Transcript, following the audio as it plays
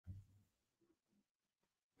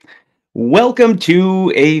Welcome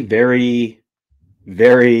to a very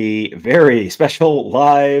special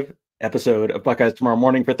live episode of Buckeyes Tomorrow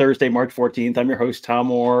Morning for Thursday, March 14th. I'm your host, Tom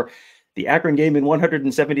Moore. The Akron game in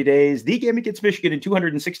 170 days, the game against Michigan in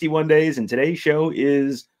 261 days, and today's show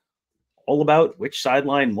is all about which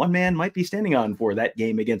sideline one man might be standing on for that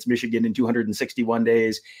game against Michigan in 261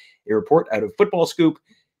 days. A report out of Football Scoop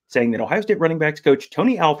saying that Ohio State running backs coach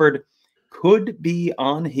Tony Alford could be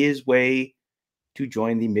on his way to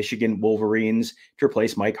join the Michigan Wolverines to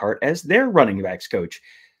replace Mike Hart as their running backs coach.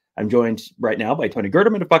 I'm joined right now by Tony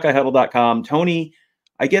Gerdeman of BuckeyeHuddle.com. Tony,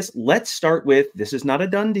 I guess let's start with, this is not a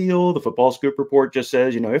done deal. The Football Scoop report just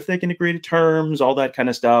says, if they can agree to terms, all that kind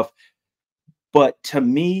of stuff. But to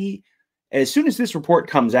me, as soon as this report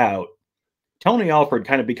comes out, Tony Alford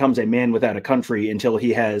kind of becomes a man without a country until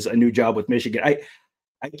he has a new job with Michigan.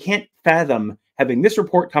 I can't fathom having this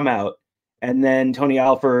report come out and then Tony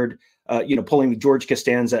Alford pulling George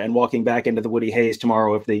Costanza and walking back into the Woody Hayes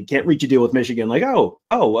tomorrow if they can't reach a deal with Michigan. Like,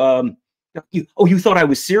 you thought I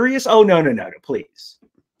was serious? Oh, no, please.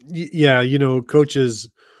 Yeah, coaches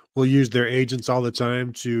will use their agents all the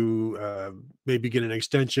time to maybe get an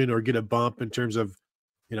extension or get a bump in terms of,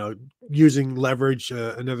 using leverage,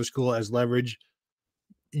 another school as leverage.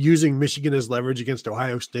 Using Michigan as leverage against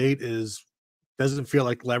Ohio State doesn't feel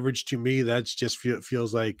like leverage to me. That's just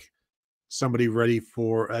feels like somebody ready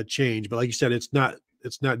for a change. But like you said, it's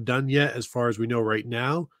not done yet as far as we know right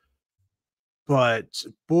now. But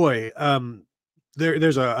boy,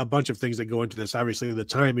 there's a bunch of things that go into this. Obviously, the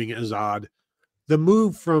timing is odd. The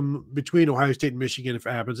move from between Ohio State and Michigan, if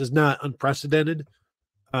it happens, is not unprecedented.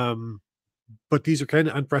 But these are kind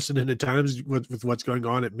of unprecedented times with what's going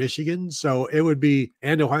on at Michigan. So it would be,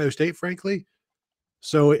 and Ohio State, frankly.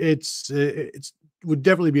 So it would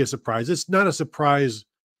definitely be a surprise. It's not a surprise.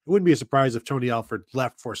 It wouldn't be a surprise if Tony Alford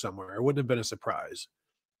left for somewhere. It wouldn't have been a surprise,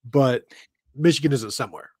 but Michigan isn't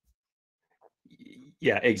somewhere.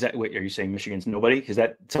 Yeah, exactly. What are you saying? Michigan's nobody? Because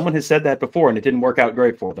that someone has said that before, and it didn't work out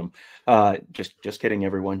great for them. Just kidding,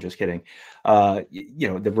 everyone. Just kidding.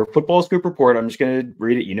 The Football Scoop report. I'm just going to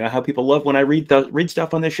read it. You know how people love when I read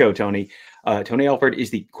stuff on this show. Tony Alford is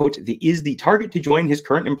the quote is the target to join his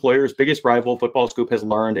current employer's biggest rival. Football Scoop has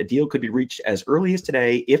learned a deal could be reached as early as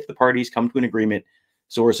today if the parties come to an agreement.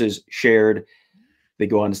 Sources shared. They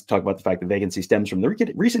go on to talk about the fact that vacancy stems from the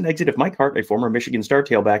recent exit of Mike Hart, a former Michigan star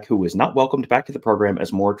tailback who was not welcomed back to the program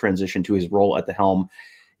as Moore transitioned to his role at the helm.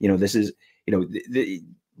 This is,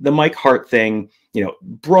 the Mike Hart thing,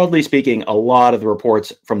 broadly speaking, a lot of the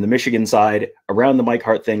reports from the Michigan side around the Mike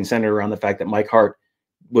Hart thing centered around the fact that Mike Hart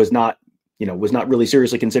was not really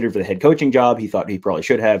seriously considered for the head coaching job. He thought he probably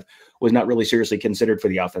should have, was not really seriously considered for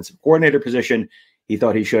the offensive coordinator position. He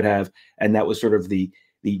thought he should have. And that was sort of the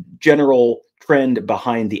general trend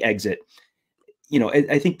behind the exit.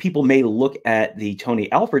 I think people may look at the Tony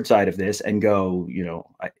Alford side of this and go, you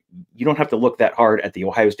don't have to look that hard at the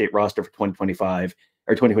Ohio State roster for 2025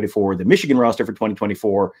 or 2024, the Michigan roster for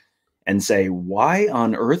 2024, and say, why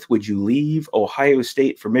on earth would you leave Ohio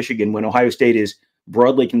State for Michigan when Ohio State is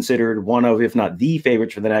broadly considered one of, if not the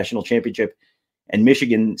favorites for the national championship? And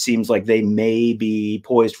Michigan seems like they may be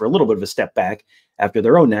poised for a little bit of a step back after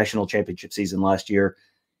their own national championship season last year.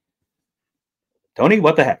 Tony,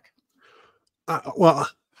 what the heck? Well,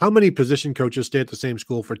 how many position coaches stay at the same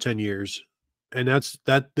school for 10 years? And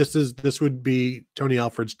this would be Tony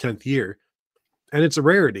Alford's 10th year. And it's a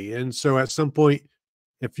rarity. And so at some point,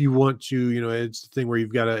 if you want to, it's the thing where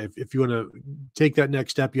you've got to, if you want to take that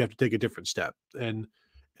next step, you have to take a different step. And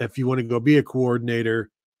if you want to go be a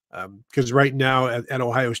coordinator, because right now at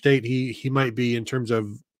Ohio State, he might be, in terms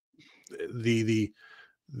of the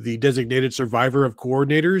designated survivor of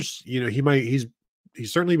coordinators,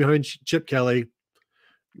 he's certainly behind Chip Kelly.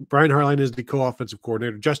 Brian Harline is the co-offensive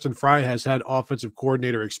coordinator. Justin Fry has had offensive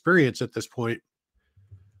coordinator experience at this point.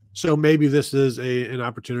 So maybe this is an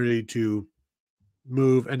opportunity to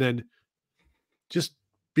move and then just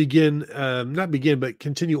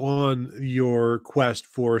continue on your quest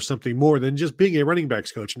for something more than just being a running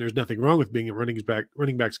backs coach. And there's nothing wrong with being a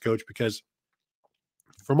running backs coach, because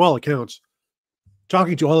from all accounts,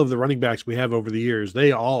 talking to all of the running backs we have over the years,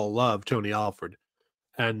 they all love Tony Alford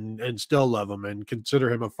and still love him and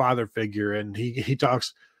consider him a father figure. And he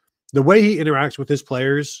talks, the way he interacts with his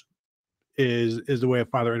players is the way a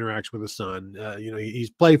father interacts with a son.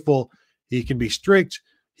 He's playful. He can be strict.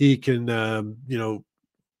 He can,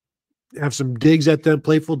 have some digs at them,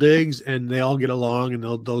 playful digs, and they all get along and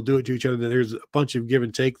they'll do it to each other. There's a bunch of give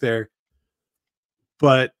and take there.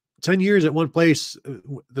 But 10 years at one place,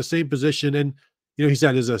 the same position, and he's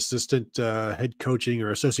had his assistant head coaching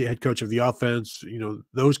or associate head coach of the offense,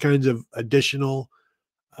 those kinds of additional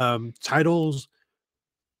titles,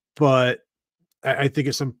 but I think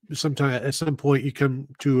at some point you come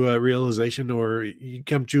to a realization, or you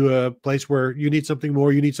come to a place where you need something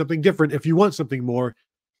more, you need something different if you want something more.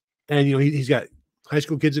 And he's got high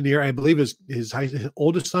school kids in the air. I believe his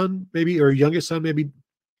oldest son, maybe, or youngest son,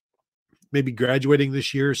 maybe graduating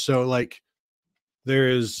this year. So like there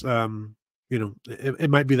is, it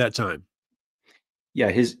might be that time. Yeah,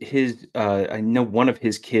 his I know one of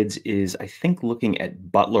his kids is, I think, looking at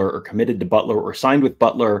Butler, or committed to Butler, or signed with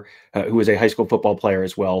Butler, who is a high school football player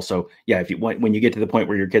as well. So yeah, if you when you get to the point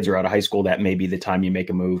where your kids are out of high school, that may be the time you make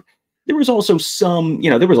a move. There was also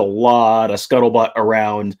there was a lot of scuttlebutt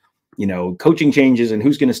around, coaching changes and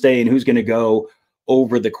who's going to stay and who's going to go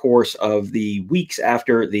over the course of the weeks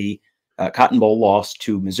after the Cotton Bowl loss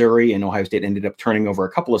to Missouri, and Ohio State ended up turning over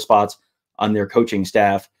a couple of spots on their coaching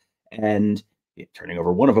staff, and turning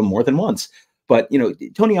over one of them more than once. But,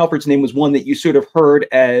 Tony Alford's name was one that you sort of heard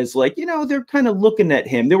as like, they're kind of looking at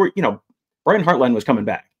him. There were, Brian Hartline was coming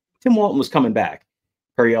back. Tim Walton was coming back.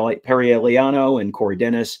 Perry Eliano and Corey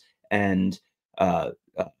Dennis and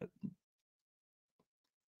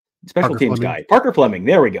special teams guy, Parker Fleming.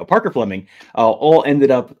 There we go. Parker Fleming all ended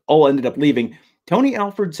up leaving. Tony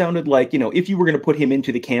Alford sounded like, if you were going to put him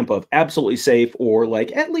into the camp of absolutely safe, or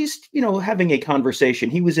like at least, having a conversation,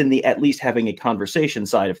 he was in the at least having a conversation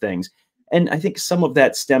side of things. And I think some of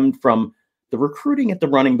that stemmed from the recruiting at the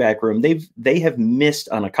running back room. They have missed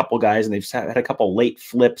on a couple guys, and they've had a couple late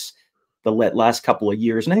flips the last couple of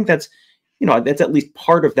years. And I think that's at least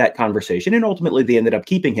part of that conversation. And ultimately they ended up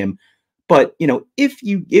keeping him. But,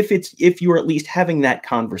 if you're at least having that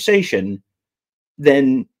conversation,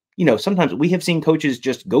 then sometimes we have seen coaches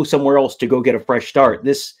just go somewhere else to go get a fresh start.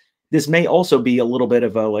 This may also be a little bit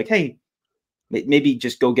of a like, hey, maybe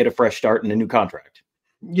just go get a fresh start and a new contract.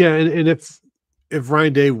 Yeah, and if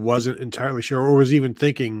Ryan Day wasn't entirely sure, or was even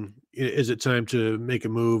thinking, is it time to make a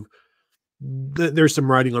move? There's some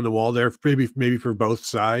writing on the wall there, maybe for both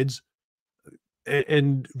sides.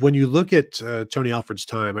 And when you look at Tony Alford's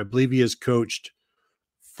time, I believe he has coached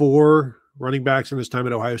 4 running backs in his time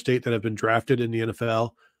at Ohio State that have been drafted in the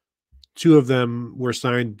NFL. 2 of them were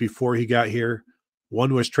signed before he got here.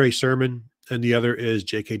 One was Trey Sermon, and the other is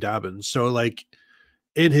J.K. Dobbins. So, like,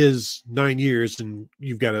 in his 9 years, and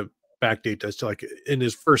you've got to backdate this to like in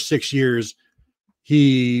his first 6 years,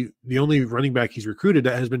 the only running back he's recruited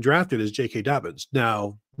that has been drafted is J.K. Dobbins.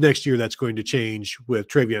 Now, next year that's going to change with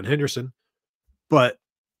Travion Henderson, but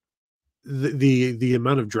the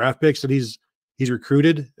amount of draft picks that he's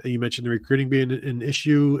recruited, you mentioned the recruiting being an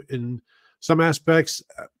issue in some aspects,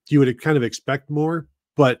 you would kind of expect more,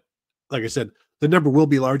 but like I said, the number will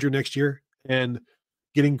be larger next year. And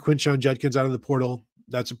getting Quinshon Judkins out of the portal,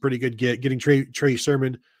 that's a pretty good get. Getting Trey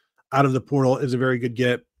Sermon out of the portal is a very good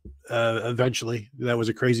get. Eventually, that was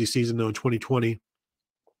a crazy season though in 2020,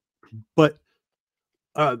 but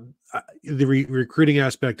the recruiting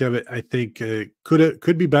aspect of it, I think,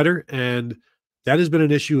 could be better, and that has been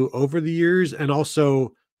an issue over the years. And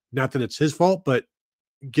also, not that it's his fault, but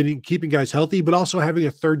keeping guys healthy, but also having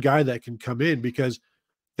a third guy that can come in, because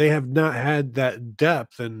they have not had that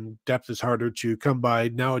depth, and depth is harder to come by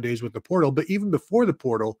nowadays with the portal. But even before the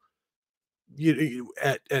portal, maybe it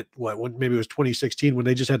was 2016 when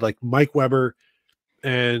they just had like Mike Weber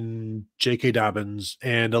and J.K. Dobbins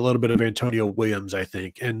and a little bit of Antonio Williams, I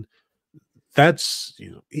think. And that's,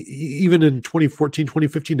 even in 2014,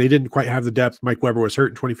 2015, they didn't quite have the depth. Mike Weber was hurt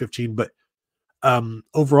in 2015, but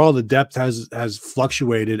overall the depth has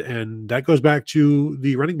fluctuated, and that goes back to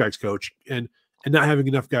the running backs coach and not having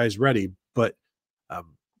enough guys ready. But I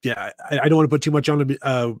don't want to put too much on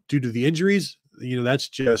them due to the injuries. That's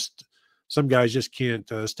just, some guys just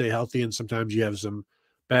can't stay healthy, and sometimes you have some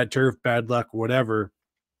bad turf, bad luck, whatever.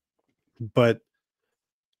 But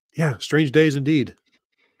yeah, strange days indeed.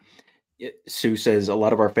 Sue says a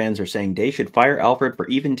lot of our fans are saying Day should fire Alford for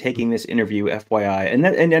even taking this interview, FYI.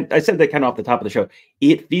 And I said that kind of off the top of the show.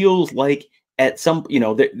 It feels like at some,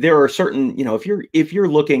 there are certain, if you're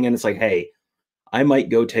looking and it's like, hey, I might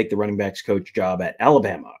go take the running backs coach job at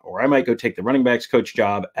Alabama, or I might go take the running backs coach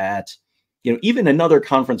job at, even another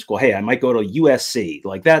conference school. Hey, I might go to USC.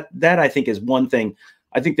 Like that I think is one thing.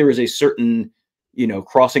 I think there is a certain,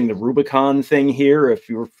 crossing the Rubicon thing here. If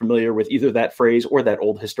you're familiar with either that phrase or that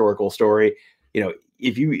old historical story,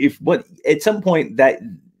 at some point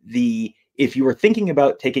if you were thinking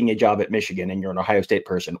about taking a job at Michigan and you're an Ohio State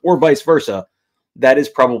person, or vice versa, that is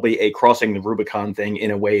probably a crossing the Rubicon thing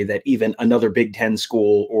in a way that even another Big Ten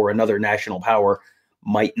school or another national power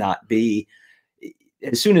might not be.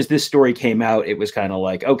 As soon as this story came out, it was kind of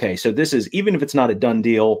like, okay, so this is, even if it's not a done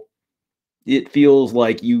deal, it feels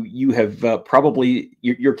like you have probably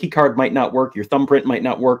your key card might not work, your thumbprint might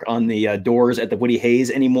not work on the doors at the Woody Hayes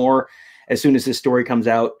anymore. As soon as this story comes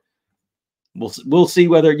out, we'll see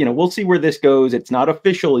whether we'll see where this goes. It's not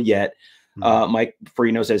official yet. Mike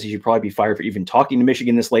Farino says he should probably be fired for even talking to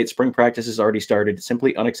Michigan this late. Spring practice has already started.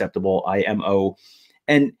 Simply unacceptable. IMO.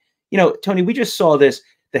 And Tony, we just saw this.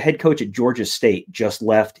 The head coach at Georgia State just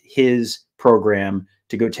left his program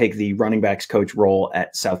to go take the running backs coach role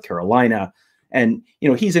at South Carolina. And,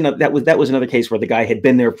 he's in that was another case where the guy had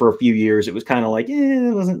been there for a few years. It was kind of like,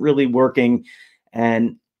 it wasn't really working.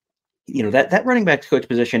 And, that running backs coach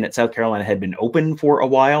position at South Carolina had been open for a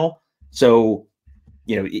while. So,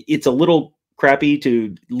 it's a little crappy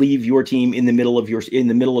to leave your team in the middle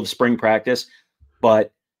of spring practice.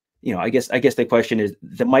 But, I guess the question is,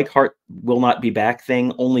 the Mike Hart will not be back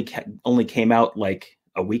thing only came out like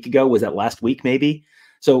a week ago. Was that last week maybe?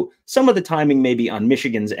 So some of the timing may be on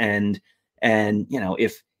Michigan's end. And,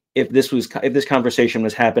 if this conversation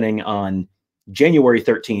was happening on January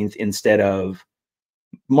 13th instead of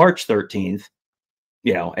March 13th,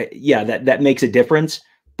 that makes a difference.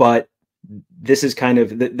 But this is kind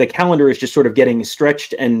of the calendar is just sort of getting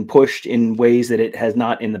stretched and pushed in ways that it has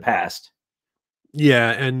not in the past.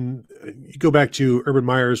 Yeah, and you go back to Urban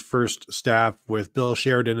Meyer's first staff with Bill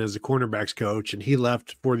Sheridan as the cornerbacks coach, and he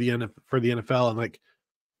left for the NFL in like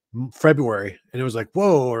February, and it was like,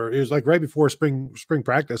 whoa, or it was like right before spring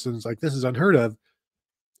practice, and it's like, this is unheard of.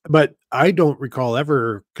 But I don't recall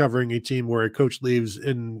ever covering a team where a coach leaves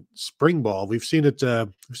in spring ball. We've seen it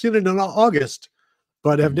in August,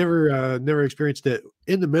 but have never experienced it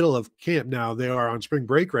in the middle of camp. Now they are on spring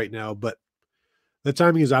break right now, but the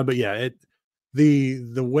timing is odd. But yeah, the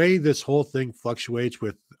way this whole thing fluctuates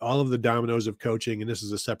with all of the dominoes of coaching, and this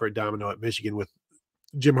is a separate domino at Michigan with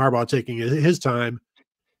Jim Harbaugh taking his time,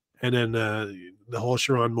 and then the whole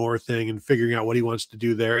Sherrone Moore thing and figuring out what he wants to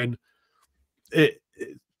do there. And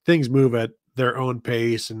things move at their own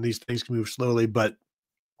pace, and these things can move slowly, but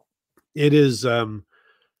it is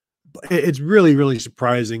it's really, really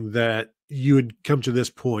surprising that you would come to this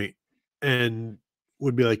point and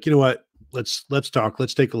would be like, you know what, let's talk,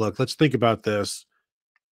 let's take a look, let's think about this.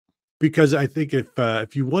 Because I think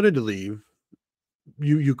if you wanted to leave,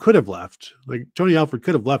 you could have left. Like Tony Alford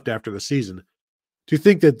could have left after the season. To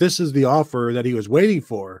think that this is the offer that he was waiting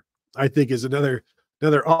for, I think is another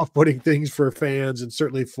off-putting things for fans, and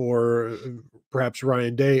certainly for perhaps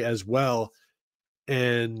Ryan Day as well.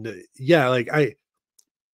 And yeah, like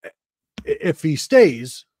if he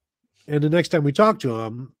stays and the next time we talk to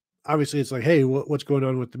him, obviously it's like, hey, what's going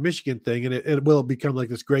on with the Michigan thing? And it will become like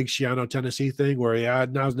this Greg Schiano Tennessee thing where,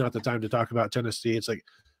 now's not the time to talk about Tennessee. It's like,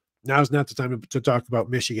 now's not the time to talk about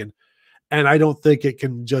Michigan. And I don't think it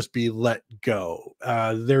can just be let go.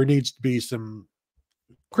 There needs to be some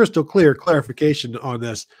crystal clear clarification on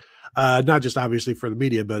this, not just obviously for the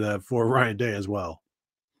media, but for Ryan Day as well.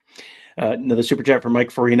 Another super chat from Mike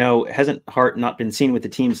Farino. Hasn't Hart not been seen with the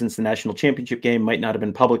team since the national championship game? Might not have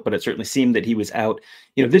been public, but it certainly seemed that he was out.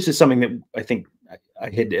 This is something that I think I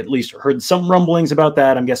had at least heard some rumblings about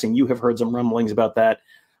that. I'm guessing you have heard some rumblings about that.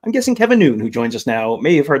 I'm guessing Kevin Newton, who joins us now,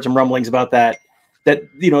 may have heard some rumblings about that. That,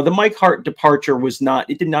 the Mike Hart departure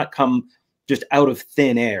did not come just out of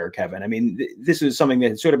thin air, Kevin. I mean, this is something that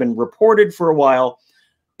had sort of been reported for a while,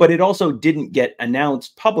 but it also didn't get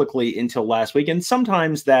announced publicly until last week. And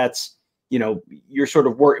sometimes that's, you're sort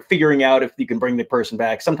of figuring out if you can bring the person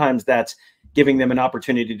back. Sometimes that's giving them an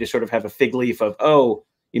opportunity to sort of have a fig leaf of,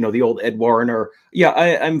 the old Ed Warren, or,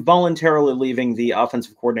 I'm voluntarily leaving the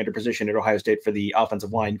offensive coordinator position at Ohio State for the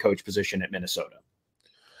offensive line coach position at Minnesota.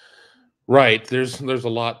 Right. There's a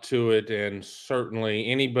lot to it. And certainly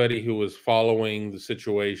anybody who was following the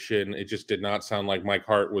situation, it just did not sound like Mike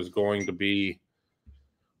Hart was going to be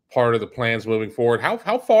part of the plans moving forward. How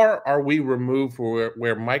far are we removed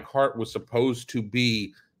where Mike Hart was supposed to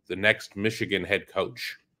be the next Michigan head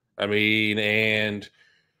coach? I mean, and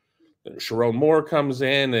Sherrone Moore comes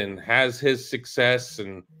in and has his success.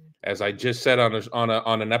 And as I just said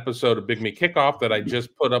on an episode of Big Me Kickoff that I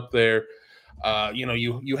just put up there,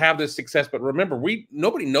 you have this success, but remember,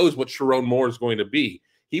 nobody knows what Sherrone Moore is going to be.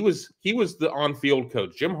 He was the on-field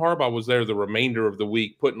coach. Jim Harbaugh was there the remainder of the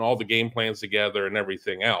week, putting all the game plans together and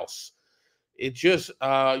everything else. It just,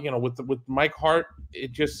 with Mike Hart,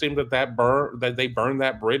 it just seemed that they burned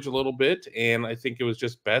that bridge a little bit, and I think it was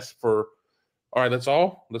just best for, all right, let's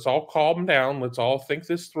all calm down. Let's all think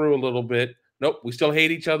this through a little bit. Nope, we still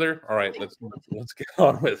hate each other. All right, let's get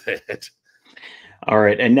on with it. All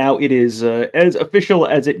right, and now it is as official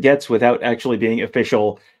as it gets without actually being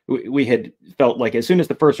official. We had felt like as soon as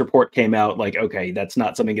the first report came out, like, okay, that's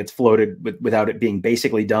not something that's floated without it being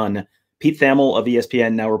basically done Pete Thamel of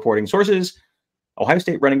ESPN now reporting sources. Ohio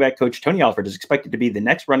State running back coach Tony Alford is expected to be the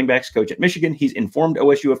next running backs coach at Michigan. He's informed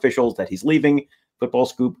OSU officials that he's leaving. Football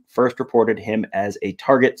Scoop first reported him as a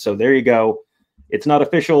target. So there you go. It's not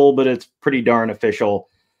official, but it's pretty darn official.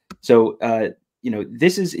 So,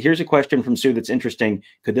 here's a question from Sue that's interesting.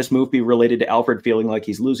 Could this move be related to Alford feeling like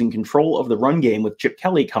he's losing control of the run game with Chip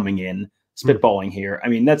Kelly coming in, spitballing here? I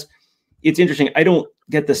mean, it's interesting. I don't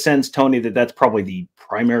get the sense, Tony, that that's probably the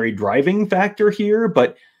primary driving factor here.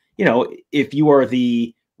 But, if you are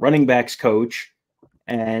the running backs coach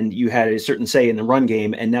and you had a certain say in the run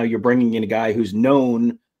game, and now you're bringing in a guy who's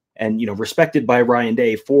known and, respected by Ryan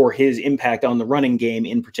Day for his impact on the running game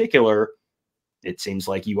in particular, it seems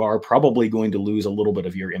like you are probably going to lose a little bit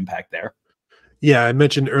of your impact there. Yeah, I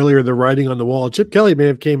mentioned earlier the writing on the wall. Chip Kelly may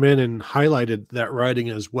have came in and highlighted that writing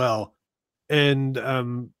as well. And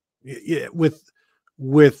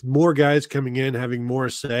with more guys coming in, having more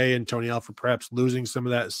say, and Tony Alford perhaps losing some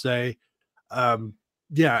of that say, I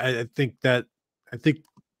think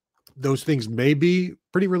those things may be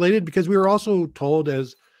pretty related, because we were also told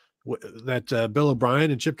that Bill O'Brien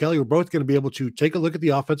and Chip Kelly were both going to be able to take a look at the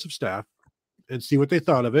offensive staff and see what they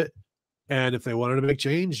thought of it. And if they wanted to make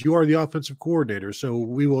change, you are the offensive coordinator. So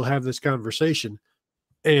we will have this conversation.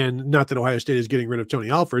 And not that Ohio State is getting rid of Tony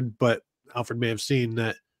Alford, but Alford may have seen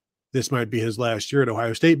that this might be his last year at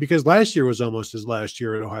Ohio State, because last year was almost his last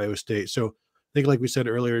year at Ohio State. So I think, like we said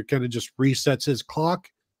earlier, it kind of just resets his clock.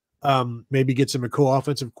 Maybe gets him a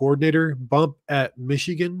co-offensive coordinator bump at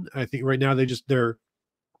Michigan. I think right now their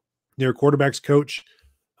quarterbacks coach,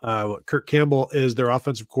 Kirk Campbell, is their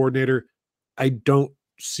offensive coordinator. I don't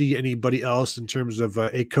see anybody else in terms of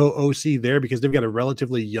a co-OC there, because they've got a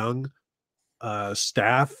relatively young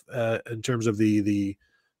staff in terms of the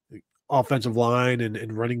offensive line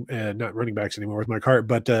and running, not running backs anymore with Mike Hart,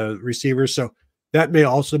 but receivers. So that may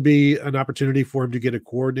also be an opportunity for him to get a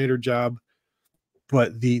coordinator job.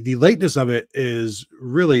 But the lateness of it is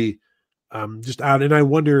really just out. And I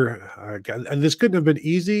wonder, and this couldn't have been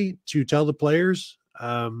easy to tell the players.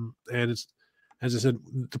 And it's, as I said,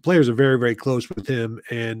 the players are very, very close with him,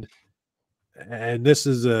 and this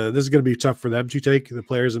is going to be tough for them to take, the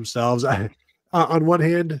players themselves. On one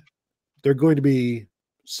hand, they're going to be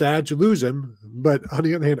sad to lose him, but on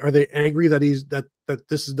the other hand, are they angry that that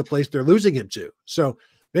this is the place they're losing him to? So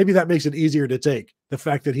maybe that makes it easier to take, the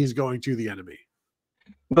fact that he's going to the enemy.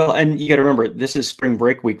 Well, and you got to remember, this is spring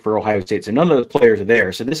break week for Ohio State, so none of those players are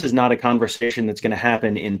there. So this is not a conversation that's going to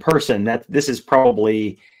happen in person. This is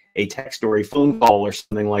probably a text or a phone call or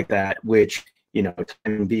something like that, which,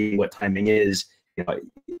 timing being what timing is, a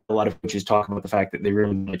lot of coaches talk about the fact that they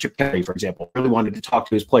really wanted, Chip Kelly, for example, really wanted to talk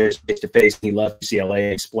to his players face-to-face. He left UCLA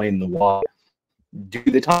and explained the why. Do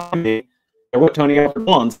the timing, or what Tony Alford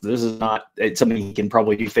wants, this is not something he can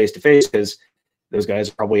probably do face-to-face, because those guys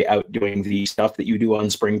are probably out doing the stuff that you do on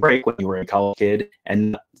spring break when you were a college kid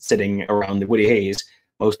and sitting around the Woody Hayes,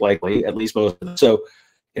 most likely, at least most of them. So,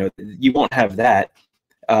 you won't have that.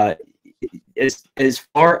 As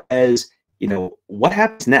far as, what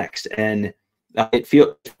happens next, and it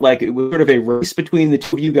feels like it was sort of a race between the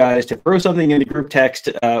two of you guys to throw something in the group text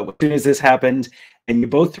as soon as this happened, and you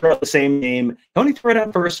both throw out the same name. Tony threw it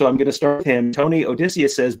out first, so I'm going to start with him. Tony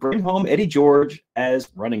Odysseus says, bring home Eddie George as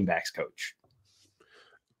running backs coach.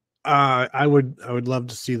 I would love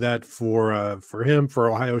to see that for him, for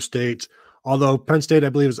Ohio State. Although Penn State, I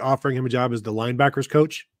believe, is offering him a job as the linebackers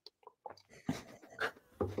coach.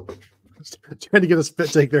 Trying to get a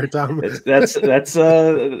spit take there, Tom. That's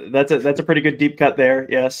a pretty good deep cut there.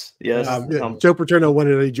 Yes. Joe Paterno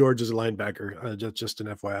wanted Eddie George as a linebacker. Just an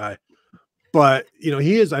FYI. But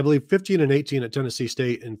he is, I believe, 15-18 at Tennessee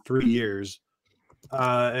State in 3 years,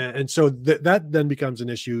 and so that then becomes an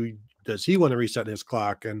issue. Does he want to reset his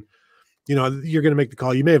clock? And you're going to make the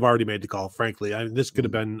call. You may have already made the call. Frankly, this could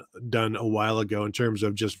have been done a while ago in terms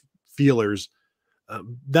of just feelers.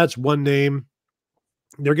 That's one name.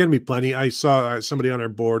 There are going to be plenty. I saw somebody on our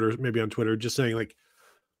board, or maybe on Twitter, just saying, like,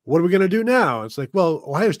 what are we going to do now? It's like, well,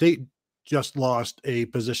 Ohio State just lost a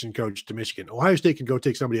position coach to Michigan. Ohio State can go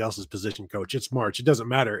take somebody else's position coach. It's March. It doesn't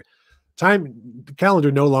matter. The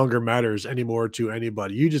calendar no longer matters anymore to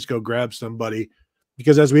anybody. You just go grab somebody,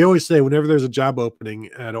 because as we always say, whenever there's a job opening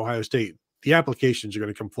at Ohio State, the applications are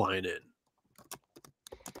going to come flying in.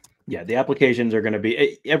 Yeah, the applications are going to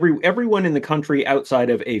be everyone in the country outside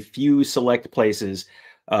of a few select places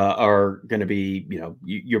are going to be,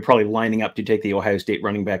 you're probably lining up to take the Ohio State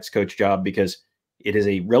running backs coach job, because it is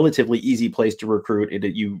a relatively easy place to recruit.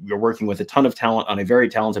 You're working with a ton of talent on a very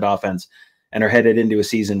talented offense, and are headed into a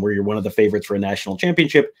season where you're one of the favorites for a national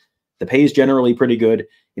championship. The pay is generally pretty good.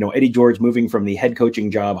 Eddie George moving from the head coaching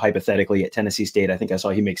job, hypothetically, at Tennessee State. I think I saw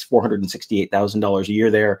he makes $468,000 a year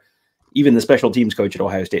there. Even the special teams coach at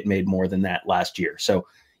Ohio State made more than that last year. So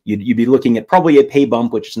you'd be looking at probably a pay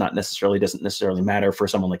bump, which doesn't necessarily matter for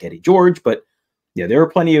someone like Eddie George. But yeah, there are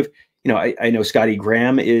plenty of, I know Scotty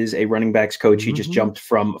Graham is a running backs coach. He just jumped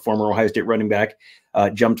from former Ohio State running back,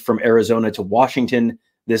 jumped from Arizona to Washington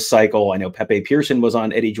this cycle. I know Pepe Pearson was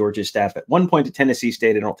on Eddie George's staff at one point at Tennessee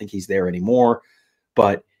State. I don't think he's there anymore.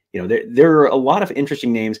 But, there are a lot of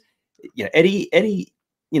interesting names. Eddie,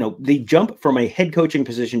 the jump from a head coaching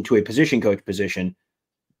position to a position coach position,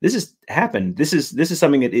 this has happened. This is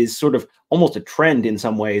something that is sort of almost a trend in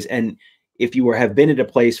some ways. And if you have been at a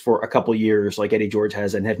place for a couple of years like Eddie George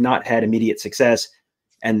has and have not had immediate success,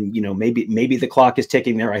 and maybe the clock is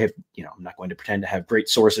ticking there. I have, I'm not going to pretend to have great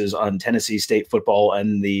sources on Tennessee State football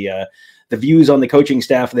and the views on the coaching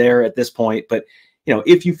staff there at this point. But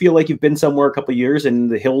if you feel like you've been somewhere a couple of years and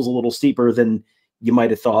the hill's a little steeper than you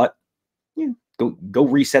might have thought, go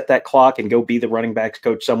reset that clock and go be the running backs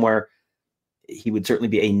coach somewhere. He would certainly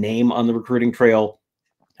be a name on the recruiting trail.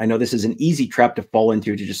 I know this is an easy trap to fall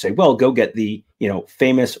into, to just say, well, go get the,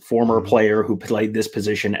 famous former player who played this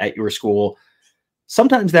position at your school.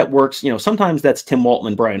 Sometimes that works, sometimes that's Tim Walton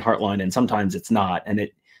and Brian Hartline, and sometimes it's not. And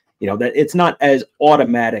that it's not as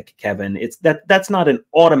automatic, Kevin. That's not an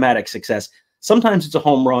automatic success. Sometimes it's a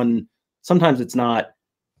home run. Sometimes it's not.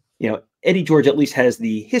 Eddie George at least has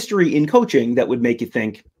the history in coaching that would make you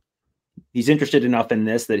think he's interested enough in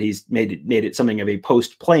this that he's made it something of a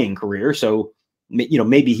post-playing career. So,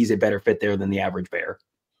 maybe he's a better fit there than the average Bear.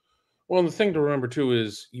 Well, the thing to remember, too,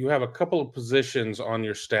 is you have a couple of positions on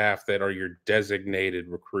your staff that are your designated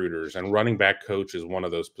recruiters, and running back coach is one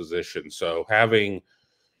of those positions. So having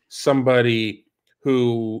somebody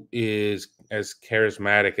who is as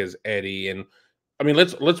charismatic as Eddie, and I mean,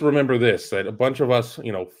 let's remember this, that a bunch of us,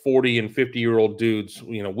 40 and 50-year-old dudes,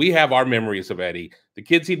 we have our memories of Eddie. The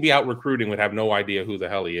kids he'd be out recruiting would have no idea who the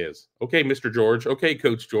hell he is. Okay, Mr. George. Okay,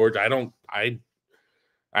 Coach George. I don't,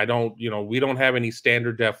 we don't have any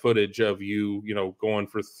standard def footage of you, going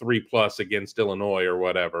for 3+ against Illinois or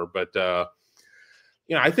whatever. But,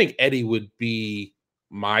 I think Eddie would be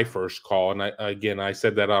my first call. And I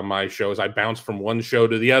said that on my shows. I bounced from one show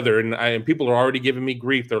to the other, and people are already giving me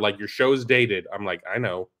grief. They're like, your show's dated. I'm like, I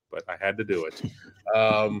know, but I had to do it.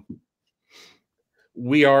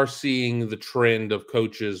 We are seeing the trend of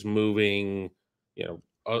coaches moving,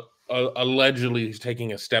 allegedly he's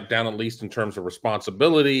taking a step down, at least in terms of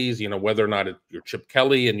responsibilities, whether or not you're Chip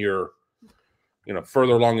Kelly and you're,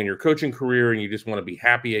 further along in your coaching career and you just want to be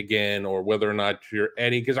happy again, or whether or not you're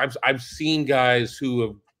Eddie. Because I've seen guys who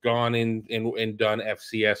have gone in and done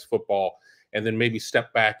FCS football and then maybe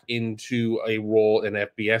step back into a role in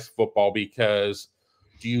FBS football, because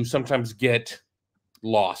do you sometimes get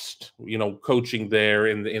lost, coaching there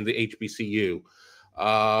in the HBCU?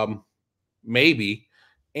 Maybe.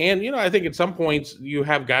 And, I think at some points you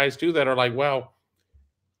have guys too that are like, well,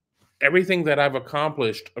 everything that I've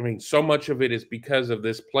accomplished, I mean, so much of it is because of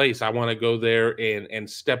this place. I want to go there and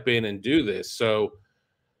step in and do this. So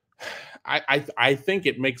I think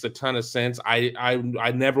it makes a ton of sense.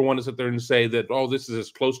 I never want to sit there and say that, oh, this is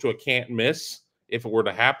as close to a can't miss if it were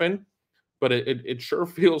to happen, but it sure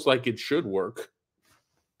feels like it should work.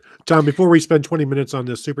 Tom, before we spend 20 minutes on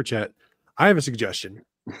this super chat, I have a suggestion.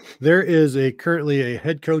 There is currently a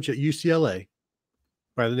head coach at UCLA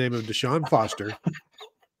by the name of Deshaun Foster.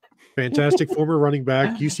 Fantastic former running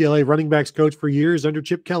back, UCLA running backs coach for years under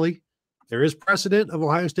Chip Kelly. There is precedent of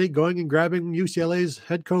Ohio State going and grabbing UCLA's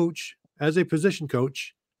head coach as a position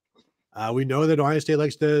coach. We know that Ohio State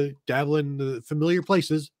likes to dabble in the familiar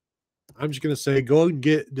places. I'm just going to say, go and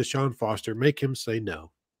get Deshaun Foster. Make him say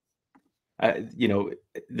no.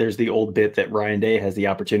 There's the old bit that Ryan Day has the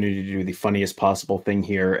opportunity to do the funniest possible thing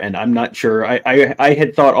here. And I'm not sure. I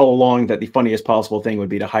had thought all along that the funniest possible thing would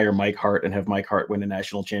be to hire Mike Hart and have Mike Hart win a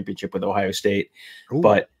national championship with Ohio State. Ooh.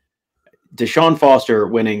 But Deshaun Foster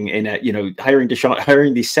winning hiring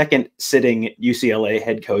the second sitting UCLA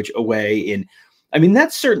head coach away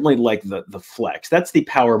that's certainly like the flex. That's the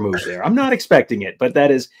power move there. I'm not expecting it, but that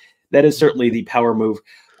is certainly the power move.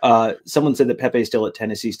 Someone said that Pepe is still at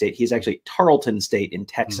Tennessee State. He's actually at Tarleton State in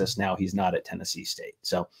Texas now. He's not at Tennessee State.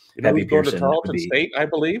 So Pepe going to Tarleton State, I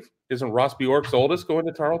believe. Isn't Ross Bjork's oldest going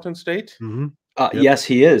to Tarleton State? Mm-hmm. Yep. Yes,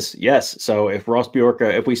 he is. Yes. So if Ross Bjork,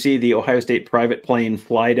 if we see the Ohio State private plane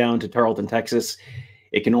fly down to Tarleton, Texas,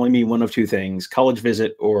 it can only mean one of two things: college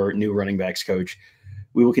visit or new running backs coach.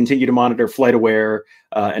 We will continue to monitor FlightAware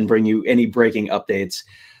and bring you any breaking updates.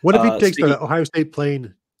 What if he takes the Ohio State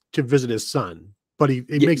plane to visit his son? But he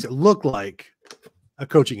makes it look like a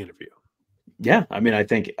coaching interview. Yeah, I mean, I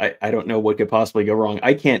think I don't know what could possibly go wrong.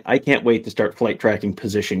 I can't wait to start flight tracking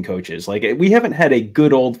position coaches. Like, we haven't had a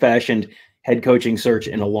good old fashioned head coaching search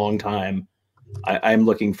in a long time. I'm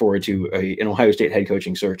looking forward to an Ohio State head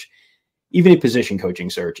coaching search, even a position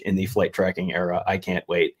coaching search in the flight tracking era. I can't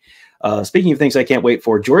wait. Speaking of things I can't wait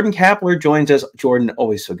for, Jordan Kapler joins us. Jordan,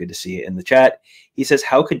 always so good to see you in the chat. He says,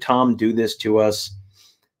 how could Tom do this to us?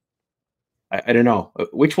 I don't know.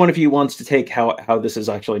 Which one of you wants to take how this is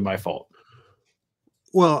actually my fault?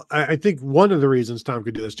 Well, I think one of the reasons Tom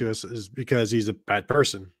could do this to us is because he's a bad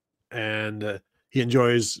person, and he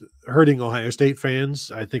enjoys hurting Ohio State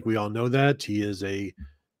fans. I think we all know that. He is a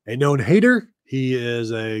known hater. He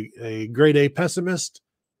is a grade A pessimist,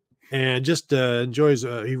 and just enjoys.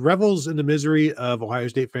 He revels in the misery of Ohio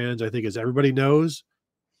State fans, I think, as everybody knows.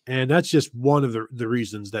 And that's just one of the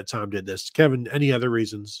reasons that Tom did this. Kevin, any other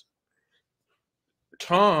reasons?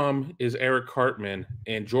 Tom is Eric Cartman,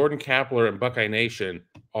 and Jordan Kapler and Buckeye Nation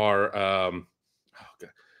are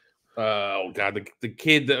the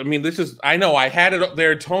kid. I mean, this is, I know I had it up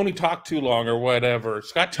there. Tony talked too long or whatever.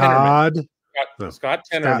 Scott Tenorman. Scott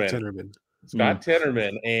Tenorman. Scott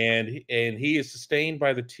Tenorman, and he is sustained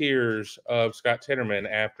by the tears of Scott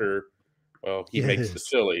Tenorman after, well, he makes the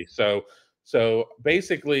chili. So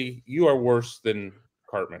basically, you are worse than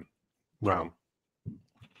Cartman. Wow.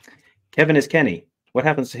 Kevin is Kenny. What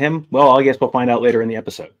happens to him? Well, I guess we'll find out later in the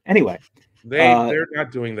episode. Anyway, they're not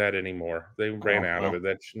doing that anymore. They ran out of it.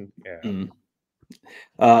 That shouldn't.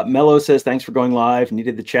 Yeah. Mello says, thanks for going live.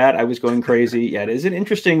 Needed the chat. I was going crazy. Yeah, it is an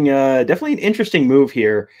interesting, definitely an interesting move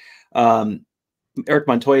here. Eric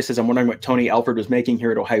Montoya says, I'm wondering what Tony Alford was making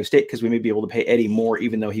here at Ohio State, because we may be able to pay Eddie more,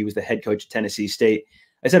 even though he was the head coach at Tennessee State.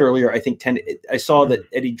 I said earlier, I think I saw that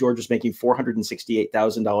Eddie George was making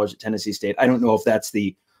 $468,000 at Tennessee State. I don't know if that's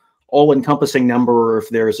the all-encompassing number, or if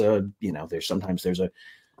there's sometimes there's a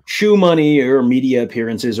shoe money or media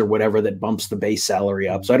appearances or whatever that bumps the base salary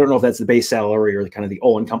up. So I don't know if that's the base salary or kind of the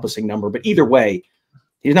all-encompassing number, but either way,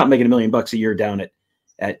 he's not making $1 million a year down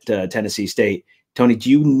at Tennessee State. Tony, do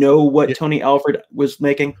you know what Tony Alford was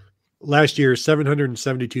making last year?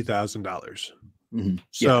 $772,000. Mm-hmm.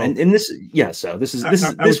 So, and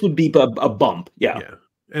this would be a bump. Yeah.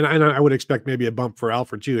 And I would expect maybe a bump for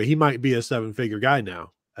Alford too. He might be a 7-figure guy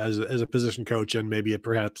now as a position coach and maybe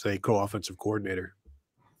perhaps a co-offensive coordinator.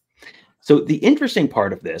 So the interesting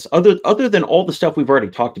part of this, other than all the stuff we've already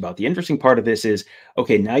talked about, the interesting part of this is,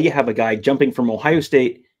 okay, now you have a guy jumping from Ohio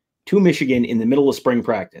State to Michigan in the middle of spring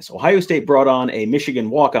practice. Ohio State brought on a Michigan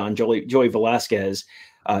walk-on, Joey Velasquez.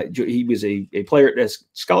 He was a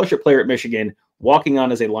scholarship player at Michigan, walking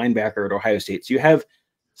on as a linebacker at Ohio State. So you have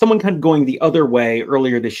someone kind of going the other way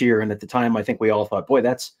earlier this year. And at the time, I think we all thought, boy,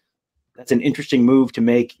 that's an interesting move to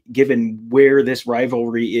make, given where this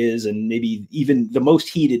rivalry is, and maybe even the most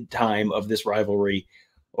heated time of this rivalry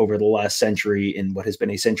over the last century, in what has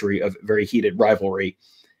been a century of very heated rivalry.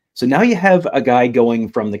 So now you have a guy going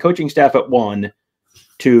from the coaching staff at one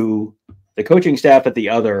to the coaching staff at the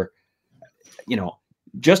other. You know,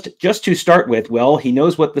 just to start with, well, he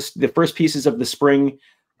knows what the first pieces of the spring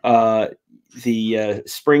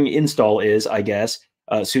spring install is, I guess.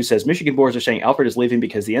 Sue says, Michigan boards are saying Alford is leaving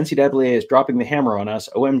because the NCAA is dropping the hammer on us.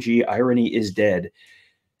 OMG, irony is dead.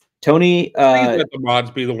 Tony, please let the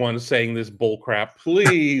mods be the ones saying this bull crap.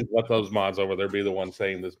 Please let those mods over there be the ones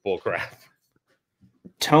saying this bull crap.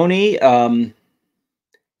 Tony, how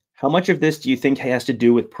much of this do you think has to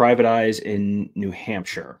do with private eyes in New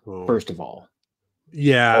Hampshire? First of all,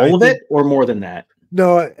 all of it, or more than that?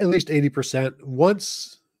 No, at least 80%.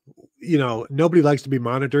 Once, nobody likes to be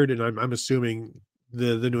monitored, and I'm assuming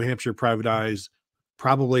the New Hampshire private eyes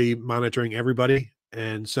probably monitoring everybody.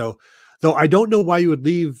 And so, though I don't know why you would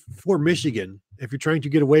leave for Michigan if you're trying to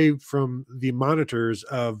get away from the monitors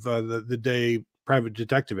of the day private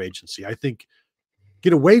detective agency. I think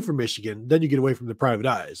get away from Michigan, then you get away from the private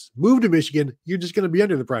eyes. Move to Michigan, you're just going to be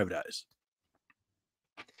under the private eyes.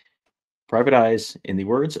 Private eyes, in the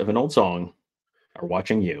words of an old song, are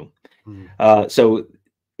watching you. So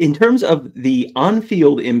in terms of the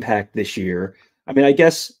on-field impact this year, I mean, I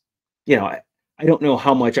guess, I don't know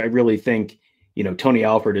how much I really think, Tony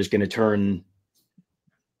Alford is going to turn,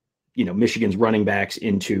 Michigan's running backs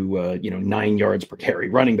into, 9 yards per carry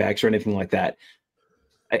running backs or anything like that.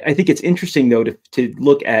 I think it's interesting, though, to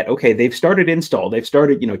look at, okay, they've started install. They've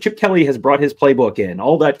started, Chip Kelly has brought his playbook in,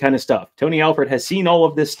 all that kind of stuff. Tony Alford has seen all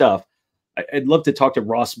of this stuff. I'd love to talk to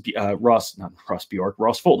Ross Fulton.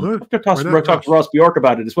 Talk to Ross Bjork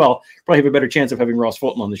about it as well. Probably have a better chance of having Ross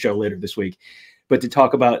Fulton on the show later this week. But to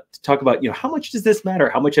talk about, how much does this matter?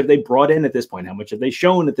 How much have they brought in at this point? How much have they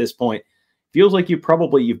shown at this point? Feels like you've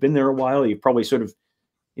been there a while. You've probably sort of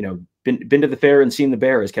been to the fair and seen the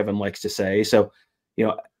bear, as Kevin likes to say. So,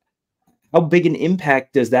 how big an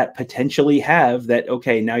impact does that potentially have? That,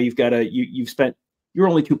 okay, now you've got you're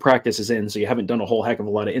only 2 practices in, so you haven't done a whole heck of a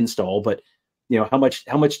lot of install, but how much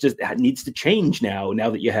does that needs to change now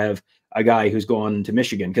that you have a guy who's gone to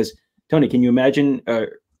Michigan? Because Tony, can you imagine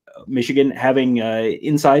Michigan having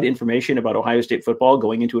inside information about Ohio State football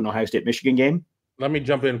going into an Ohio State Michigan game? Let me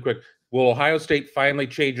jump in quick. Will Ohio State finally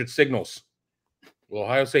change its signals? Will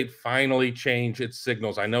Ohio State finally change its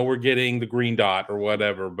signals? I know we're getting the green dot or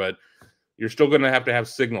whatever, but you're still going to have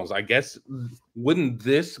signals. I guess, wouldn't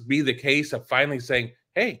this be the case of finally saying,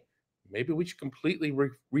 hey, maybe we should completely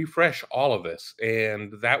refresh all of this?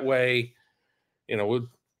 And that way,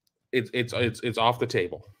 it's off the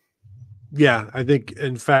table. Yeah, I think,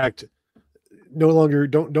 in fact, no longer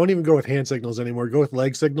don't even go with hand signals anymore. Go with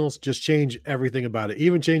leg signals. Just change everything about it.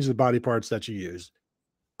 Even change the body parts that you use.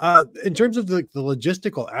 In terms of the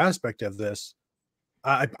logistical aspect of this,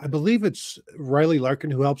 I believe it's Riley Larkin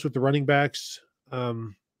who helps with the running backs,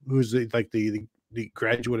 who's the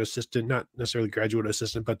graduate assistant, not necessarily graduate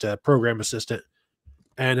assistant, but program assistant,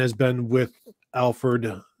 and has been with Alford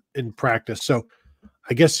in practice. So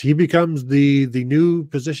I guess he becomes the new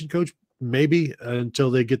position coach, maybe, until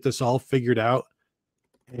they get this all figured out.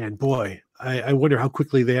 And boy, I wonder how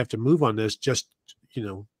quickly they have to move on this. Just,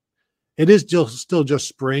 it is still just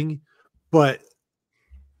spring, but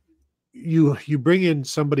you bring in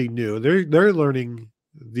somebody new. They're learning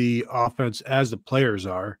the offense as the players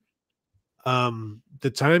are.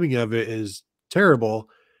 The timing of it is terrible.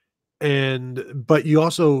 But you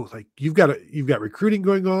also, you've got recruiting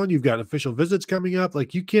going on, you've got official visits coming up.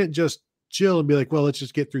 You can't just chill and be like, well, let's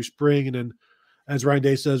just get through spring, and then, as Ryan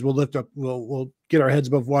Day says, we'll get our heads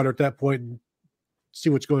above water at that point and see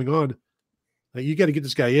what's going on. You got to get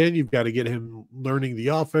this guy in. You've got to get him learning the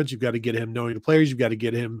offense. You've got to get him knowing the players. You've got to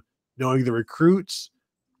get him knowing the recruits.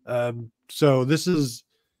 So this is,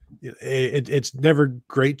 it's never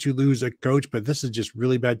great to lose a coach, but this is just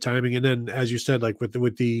really bad timing. And then, as you said,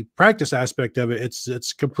 with the practice aspect of it,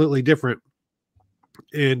 it's completely different.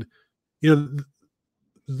 And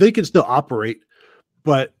they can still operate,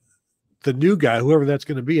 but the new guy, whoever that's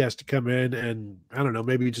going to be, has to come in and, I don't know,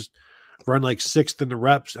 maybe just run 6th in the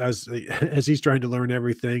reps as he's trying to learn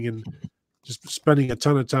everything, and just spending a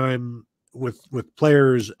ton of time with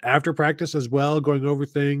players after practice as well, going over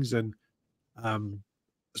things. And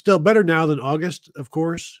still better now than August, of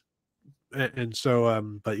course. And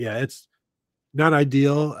so, but yeah, it's not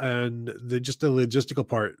ideal. And the logistical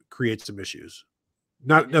part creates some issues,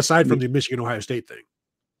 not aside from the Michigan-Ohio State thing.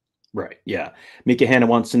 Right. Yeah. Mika Hanna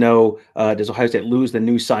wants to know, does Ohio State lose the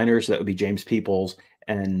new signers? That would be James Peoples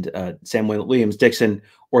and Sam Williams-Dixon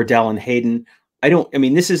or Dallin Hayden.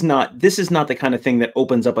 This is not the kind of thing that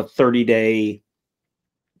opens up a 30-day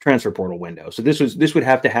transfer portal window. So this would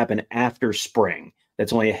have to happen after spring.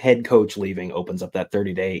 That's only a head coach leaving opens up that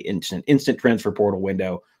 30-day instant transfer portal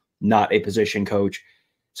window, not a position coach.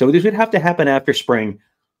 So this would have to happen after spring.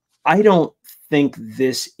 I don't think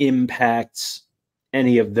this impacts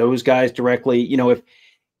any of those guys directly.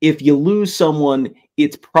 If you lose someone,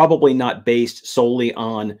 it's probably not based solely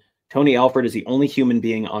on Tony Alford is the only human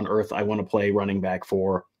being on earth I want to play running back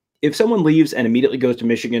for. If someone leaves and immediately goes to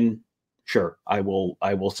Michigan, sure, I will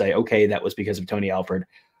say, okay, that was because of Tony Alford.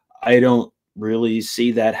 I don't really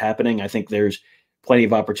see that happening. I think there's plenty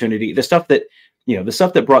of opportunity. The stuff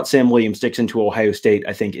that brought Sam Williams-Dixon to Ohio State,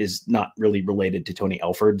 I think, is not really related to Tony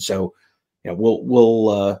Alford. So,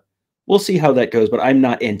 we'll see how that goes, but I'm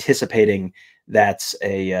not anticipating that's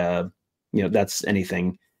that's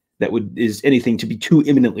anything is anything to be too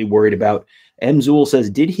imminently worried about. M. Zool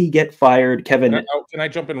says, did he get fired? Kevin, can I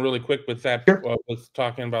jump in really quick with that? Sure. With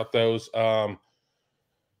talking about those,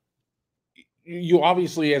 you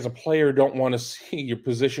obviously as a player don't want to see your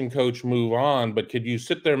position coach move on, but could you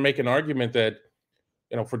sit there and make an argument that,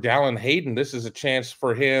 for Dallin Hayden, this is a chance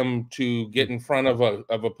for him to get in front of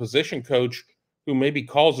a position coach who maybe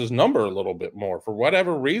calls his number a little bit more? For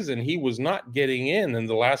whatever reason, he was not getting in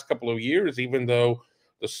the last couple of years, even though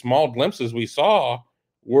the small glimpses we saw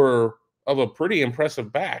were of a pretty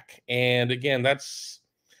impressive back. And again, that's,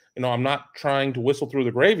 I'm not trying to whistle through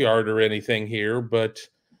the graveyard or anything here, but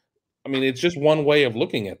it's just one way of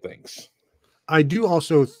looking at things. I do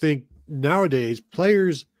also think nowadays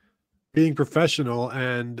players being professional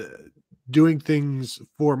and doing things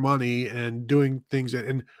for money and doing things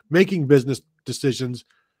and making business decisions.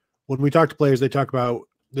 When we talk to players, they talk about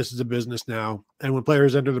this is a business now. And when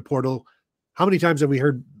players enter the portal, how many times have we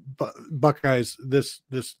heard Buckeyes this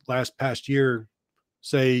past year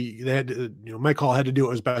say they had to, Mike Hall had to do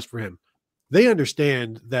what was best for him? they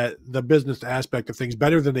understand that the business aspect of things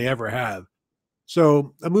better than they ever have.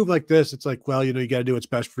 So a move like this, it's like, well, you got to do what's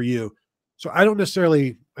best for you. So I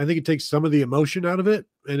think it takes some of the emotion out of it.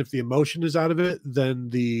 And if the emotion is out of it, then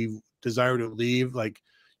the desire to leave, like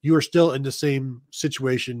you are still in the same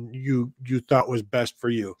situation you thought was best for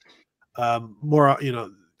you. More,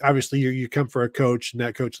 obviously you come for a coach and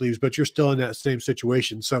that coach leaves, but you're still in that same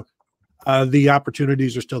situation. So the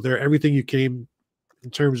opportunities are still there. Everything you came in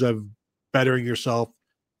terms of bettering yourself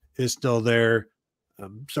is still there.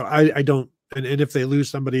 So I don't, and if they lose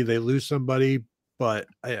somebody, they lose somebody, but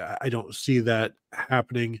I don't see that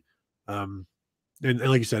happening. And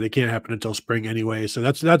like you said, it can't happen until spring anyway. So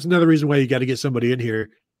that's another reason why you got to get somebody in here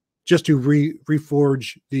just to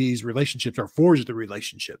reforge these relationships or forge the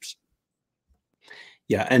relationships.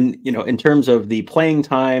 Yeah. And, in terms of the playing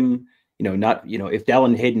time, if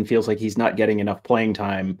Dallin Hayden feels like he's not getting enough playing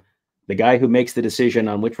time, the guy who makes the decision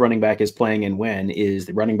on which running back is playing and when is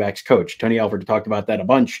the running backs coach. Tony Alford talked about that a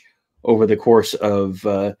bunch over the course of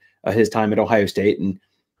his time at Ohio State, and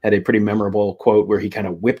had a pretty memorable quote where he kind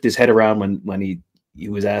of whipped his head around when he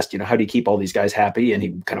was asked, how do you keep all these guys happy? And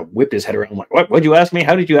he kind of whipped his head around like, what'd you ask me?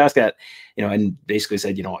 How did you ask that? And basically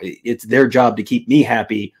said, it's their job to keep me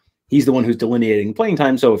happy. He's the one who's delineating playing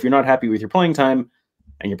time. So if you're not happy with your playing time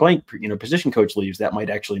and your playing, position coach leaves, that might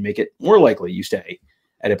actually make it more likely you stay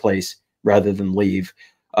at a place rather than leave.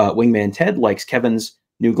 Wingman Ted likes Kevin's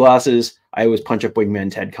new glasses. I always punch up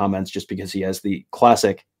Wingman Ted comments just because he has the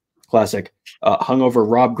classic hungover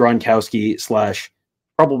Rob Gronkowski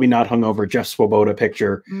 / probably not hungover Jeff Swoboda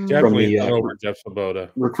picture from the Jeff Swoboda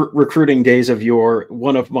recruiting days of yore.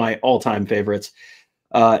 One of my all-time favorites.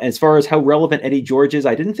 As far as how relevant Eddie George is,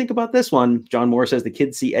 I didn't think about this one. John Moore says the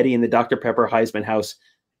kids see Eddie in the Dr. Pepper Heisman House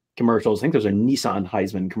commercials. I think those are Nissan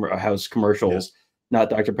Heisman House commercials, not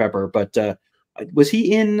Dr. Pepper. But was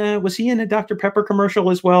he in a Dr. Pepper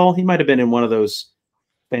commercial as well? He might have been in one of those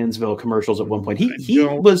Fansville commercials at one point. He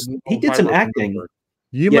did some acting.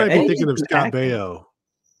 You might be thinking of Scott Baio.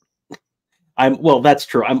 That's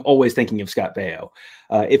true. I'm always thinking of Scott Baio.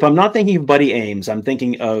 If I'm not thinking of Buddy Ames, I'm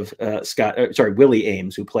thinking of Willie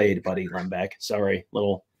Ames, who played Buddy Lembeck.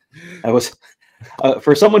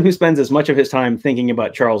 For someone who spends as much of his time thinking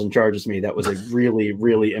about Charles in Charge as me, that was a really,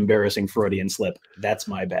 really embarrassing Freudian slip. That's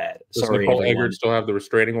my bad. Does Nicole Eggert still have the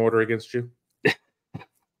restraining order against you?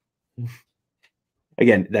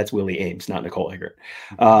 Again, that's Willie Ames, not Nicole Eggert.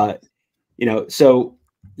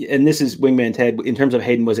 And this is Wingman Ted. In terms of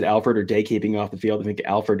Hayden, was it Alford or Day keeping off the field? I think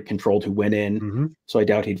Alford controlled who went in. Mm-hmm. So I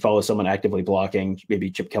doubt he'd follow someone actively blocking. Maybe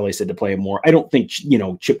Chip Kelly said to play him more. I don't think,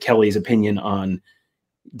 Chip Kelly's opinion on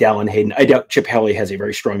Dallin Hayden. I doubt Chip Kelly has a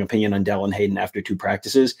very strong opinion on Dallin Hayden after 2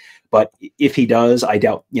 practices. But if he does, I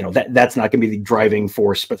doubt, that's not going to be the driving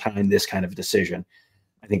force behind this kind of decision.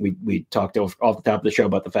 I think we talked off the top of the show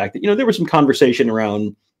about the fact that, there was some conversation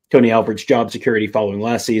around Tony Alford's job security following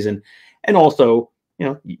last season. And also,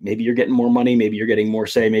 maybe you're getting more money, maybe you're getting more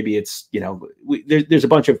say, maybe it's, there's a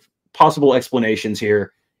bunch of possible explanations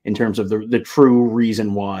here in terms of the true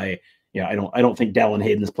reason why. I don't think Dallin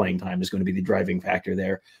Hayden's playing time is going to be the driving factor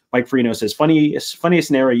there. Mike Freno says, funniest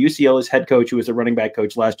scenario, UCLA's head coach, who was the running back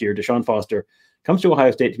coach last year, Deshaun Foster, comes to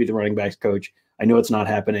Ohio State to be the running backs coach. I know it's not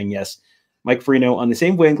happening. Yes. Mike Freno on the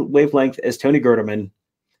same wavelength as Tony Gerdeman.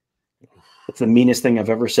 It's the meanest thing I've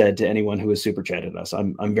ever said to anyone who has super chatted us.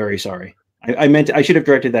 I'm very sorry. I should have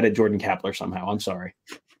directed that at Jordan Kapler somehow. I'm sorry.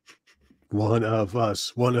 One of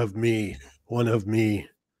us, one of me.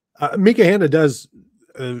 Mika Hanna does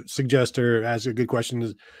suggest or ask a good question.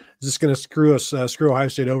 Is this going to screw Ohio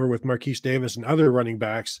State over with Marquise Davis and other running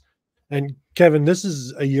backs? And Kevin, this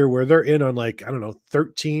is a year where they're in on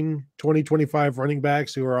 13, 20, 25 running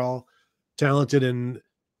backs who are all talented. And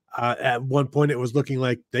at one point it was looking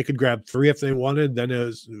like they could grab 3 if they wanted. Then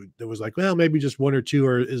it was like, well, maybe just 1 or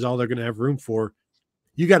 2 is all they're going to have room for.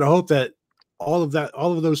 You got to hope that all of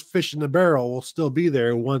those fish in the barrel will still be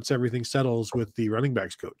there once everything settles with the running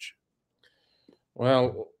backs coach.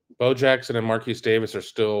 Well, Bo Jackson and Marquise Davis are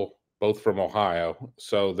still both from Ohio.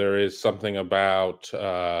 So there is something about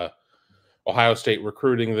Ohio State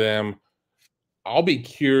recruiting them. I'll be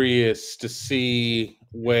curious to see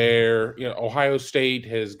where Ohio State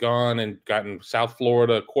has gone and gotten South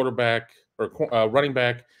Florida quarterback or running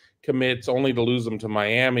back commits only to lose them to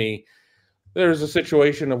Miami. There's a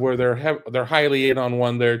situation of where they're highly in on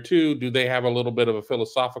one there too. Do they have a little bit of a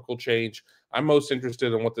philosophical change? I'm most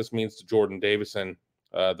interested in what this means to Jordan Davison,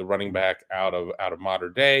 the running back out of Mater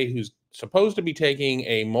Dei, who's supposed to be taking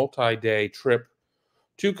a multi-day trip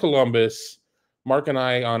to Columbus. Mark and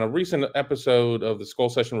I, on a recent episode of the Skull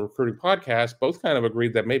Session Recruiting Podcast, both kind of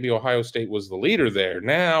agreed that maybe Ohio State was the leader there.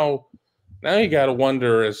 Now, Now you got to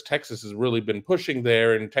wonder, as Texas has really been pushing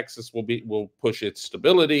there, and Texas will push its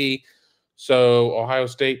stability. So Ohio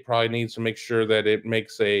State probably needs to make sure that it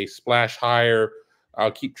makes a splash hire. I'll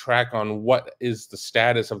keep track on what is the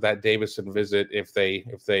status of that Davison visit, if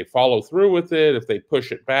they follow through with it, if they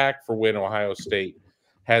push it back for when Ohio State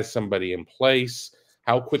has somebody in place.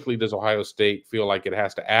 How quickly does Ohio State feel like it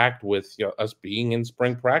has to act with us being in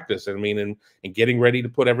spring practice? I mean, and getting ready to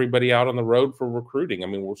put everybody out on the road for recruiting. I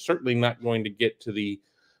mean, we're certainly not going to get to the,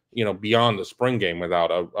 beyond the spring game without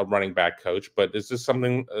a running back coach. But is this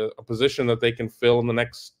something, a position that they can fill in the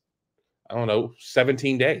next,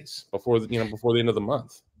 17 days before the end of the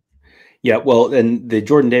month? Yeah, well, and the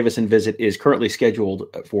Jordan Davison visit is currently scheduled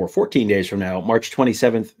for 14 days from now, March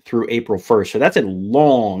 27th through April 1st. So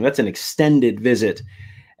that's an extended visit.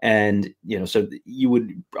 And, so you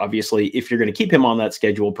would obviously, if you're going to keep him on that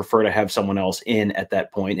schedule, prefer to have someone else in at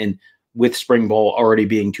that point. And with spring ball already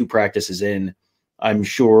being 2 practices in, I'm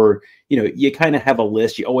sure, you kind of have a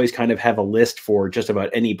list. You always kind of have a list for just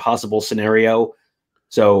about any possible scenario.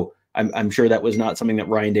 So I'm sure that was not something that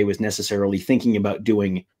Ryan Day was necessarily thinking about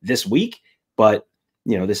doing this week, but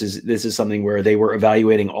this is something where they were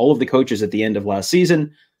evaluating all of the coaches at the end of last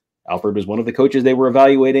season. Alford was one of the coaches they were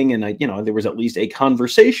evaluating, and there was at least a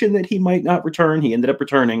conversation that he might not return. He ended up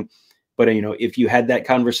returning, but if you had that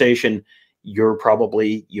conversation, you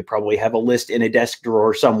probably have a list in a desk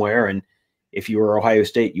drawer somewhere, and if you were Ohio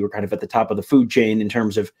State, you were kind of at the top of the food chain in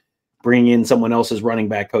terms of bringing in someone else's running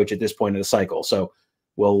back coach at this point of the cycle. So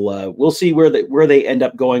we'll see where they end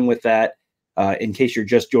up going with that. In case you're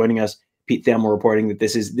just joining us, Pete Thamel reporting that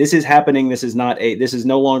this is happening. This is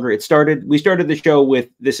no longer. We started the show with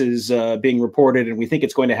this is being reported, and we think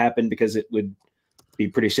it's going to happen because it would be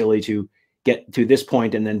pretty silly to get to this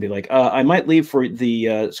point and then be like, I might leave for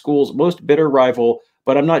the school's most bitter rival,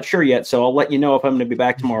 but I'm not sure yet. So I'll let you know if I'm going to be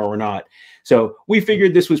back tomorrow or not. So we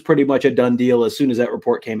figured this was pretty much a done deal as soon as that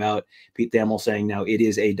report came out. Pete Thamel saying now it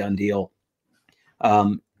is a done deal.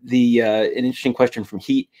 An interesting question from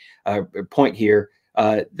Heat point here.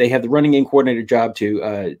 They have the running game coordinator job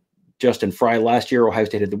to Justin Fry. Last year, Ohio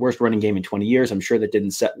State had the worst running game in 20 years. I'm sure that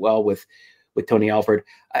didn't set well with Tony Alford.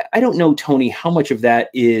 I don't know, Tony, how much of that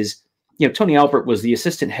is, Tony Alford was the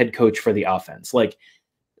assistant head coach for the offense. Like,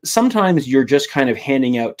 sometimes you're just kind of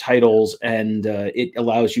handing out titles and it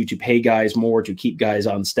allows you to pay guys more to keep guys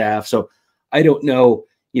on staff. So I don't know,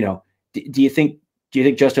 do you think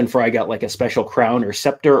Justin Fry got like a special crown or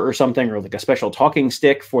scepter or something, or like a special talking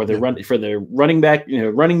stick for the running back,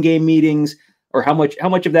 running game meetings, or how much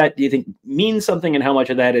of that do you think means something, and how much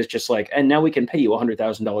of that is just like, and now we can pay you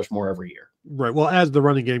 $100,000 more every year? Right. Well, as the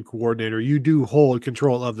running game coordinator, you do hold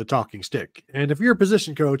control of the talking stick. And if you're a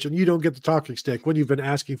position coach and you don't get the talking stick when you've been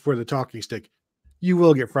asking for the talking stick, you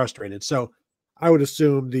will get frustrated. So I would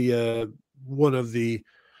assume one of the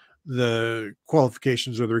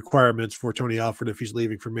qualifications or the requirements for Tony Alford, if he's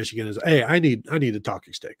leaving for Michigan, is, hey, I need a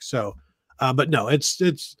talking stick. So, but no, it's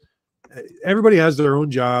everybody has their own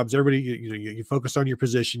jobs. Everybody, you focus on your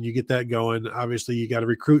position, you get that going. Obviously, you got to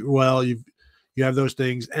recruit well. You have those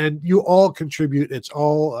things, and you all contribute. It's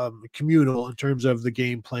all communal in terms of the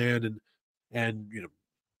game plan, and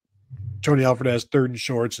Tony Alford has 3rd and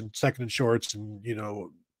shorts and 2nd and shorts, and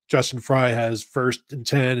Justin Fry has 1st and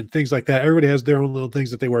 10 and things like that. Everybody has their own little things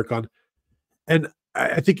that they work on, and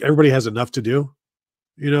I think everybody has enough to do.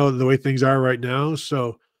 The way things are right now.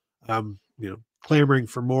 So, clamoring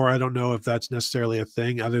for more, I don't know if that's necessarily a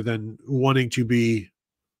thing, other than wanting to be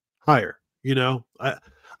higher.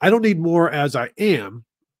 I don't need more as I am,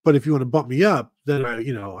 but if you want to bump me up, then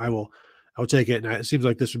I'll take it. And it seems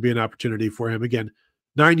like this would be an opportunity for him. Again,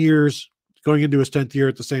 9 years, going into his 10th year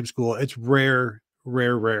at the same school. It's rare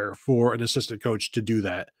for an assistant coach to do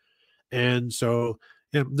that. And so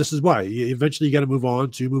this is why eventually you got to move on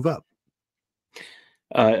to move up.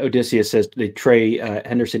 Odysseus says the Trey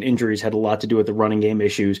Henderson injuries had a lot to do with the running game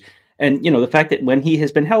issues. And, the fact that when he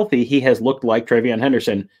has been healthy, he has looked like Travion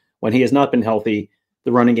Henderson. When he has not been healthy,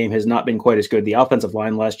 the running game has not been quite as good. The offensive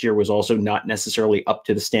line last year was also not necessarily up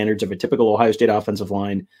to the standards of a typical Ohio State offensive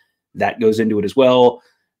line. That goes into it as well.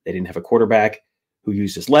 They didn't have a quarterback who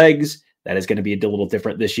used his legs. That is going to be a little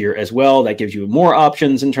different this year as well. That gives you more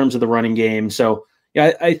options in terms of the running game. So,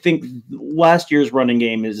 yeah, I think last year's running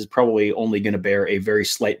game is probably only going to bear a very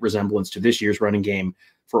slight resemblance to this year's running game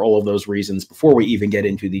for all of those reasons before we even get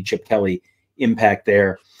into the Chip Kelly impact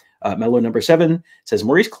there. Mellow number 7 says,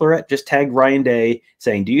 Maurice Claret just tagged Ryan Day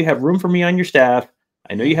saying, do you have room for me on your staff?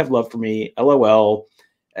 I know you have love for me. LOL.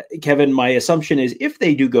 Kevin, my assumption is if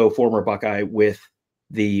they do go former Buckeye with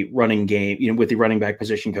the running game, with the running back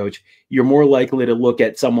position coach, you're more likely to look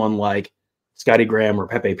at someone like Scotty Graham or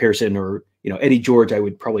Pepe Pearson or Eddie George, I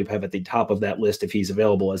would probably have at the top of that list if he's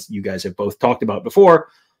available, as you guys have both talked about before,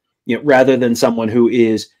 rather than someone who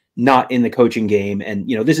is not in the coaching game. And,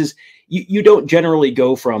 this is, you don't generally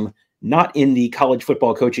go from not in the college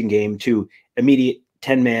football coaching game to immediate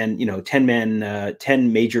 10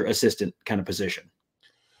 major assistant kind of position.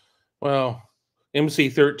 Well,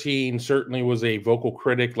 MC13 certainly was a vocal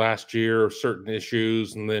critic last year of certain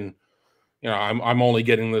issues. And then, I'm only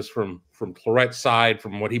getting this from Claret's side,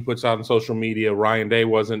 from what he puts out on social media. Ryan Day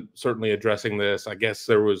wasn't certainly addressing this. I guess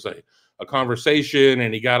there was a conversation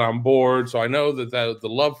and he got on board. So I know that the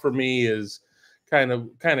love for me is kind of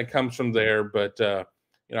comes from there. But,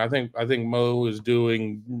 I think Mo is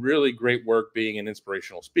doing really great work being an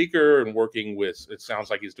inspirational speaker and working with, it sounds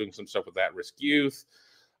like he's doing some stuff with at-risk youth.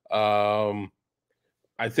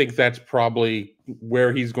 I think that's probably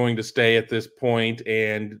where he's going to stay at this point.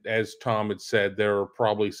 And as Tom had said, there are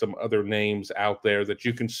probably some other names out there that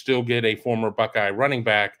you can still get a former Buckeye running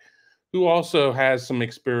back who also has some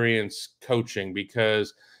experience coaching,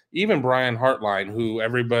 because even Brian Hartline, who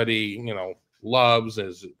everybody, loves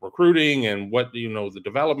as recruiting and what, the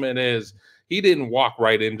development is, he didn't walk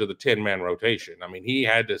right into the 10-man rotation. I mean, he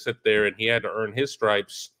had to sit there and he had to earn his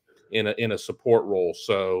stripes in a support role.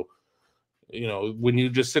 So, when you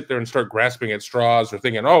just sit there and start grasping at straws or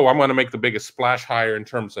thinking, oh, I'm going to make the biggest splash hire in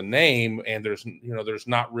terms of name, and there's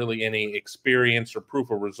not really any experience or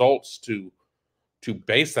proof of results to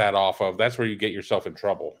base that off of, that's where you get yourself in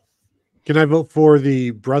trouble. Can I vote for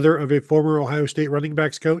the brother of a former Ohio State running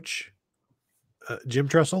backs coach, Jim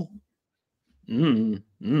Tressel?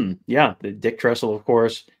 Yeah, Dick Tressel, of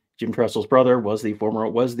course. Jim Tressel's brother was the former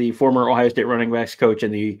Ohio State running backs coach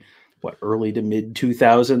in the early to mid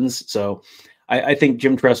 2000s. So I think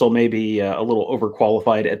Jim Tressel may be a little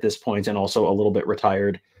overqualified at this point, and also a little bit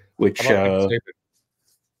retired, which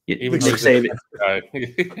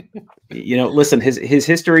listen, his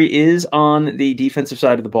history is on the defensive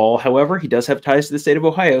side of the ball. However, he does have ties to the state of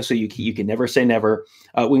Ohio, so you can never say never.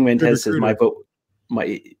 Wingman Ted says my vote,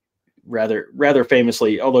 rather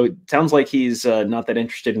famously, although it sounds like he's not that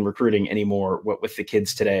interested in recruiting anymore, with the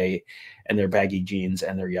kids today and their baggy jeans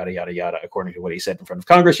and their yada, yada, yada, according to what he said in front of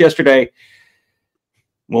Congress yesterday.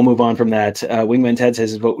 We'll move on from that. Wingman Ted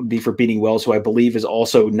says his vote would be for Beanie Wells, who I believe is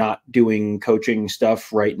also not doing coaching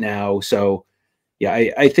stuff right now. So, yeah,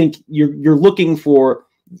 I think you're looking for,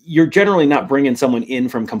 you're generally not bringing someone in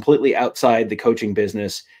from completely outside the coaching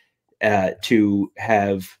business to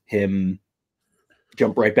have him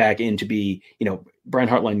jump right back in to be, Brian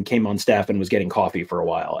Hartline came on staff and was getting coffee for a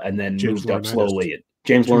while and then moved up slowly.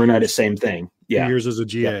 James Laurinaitis, same thing. Yeah. 2 years as a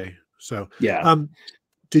GA. Yeah. So, yeah.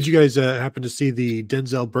 Did you guys happen to see the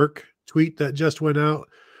Denzel Burke tweet that just went out,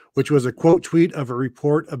 which was a quote tweet of a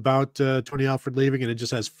report about Tony Alford leaving, and it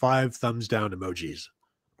just has 5 thumbs down emojis.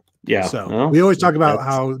 Yeah. So we always talk about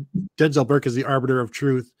how Denzel Burke is the arbiter of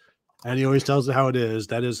truth, and he always tells it how it is.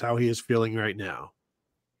 That is how he is feeling right now.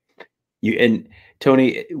 And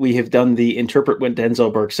Tony, we have done the interpret what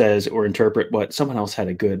Denzel Burke says, or interpret what someone else had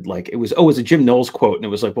a good, it was a Jim Knowles quote. And it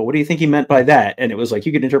was like, well, what do you think he meant by that? And it was like,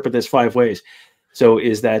 you can interpret this 5 ways. So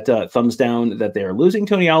is that thumbs down that they're losing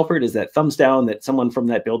Tony Alford? Is that thumbs down that someone from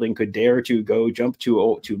that building could dare to go jump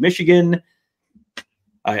to Michigan?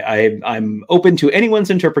 I'm open to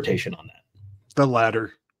anyone's interpretation on that. The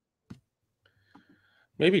latter.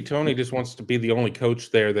 Maybe Tony just wants to be the only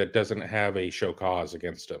coach there that doesn't have a show cause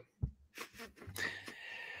against him.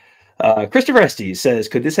 Christopher Estes says,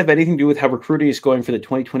 could this have anything to do with how recruiting is going for the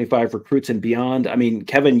 2025 recruits and beyond? I mean,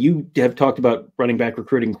 Kevin, you have talked about running back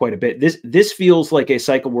recruiting quite a bit. This feels like a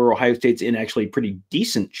cycle where Ohio State's in actually pretty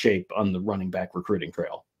decent shape on the running back recruiting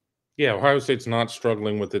trail. Yeah, Ohio State's not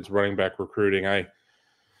struggling with its running back recruiting. I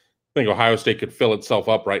think Ohio State could fill itself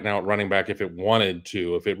up right now at running back if it wanted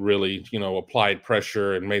to, if it really, applied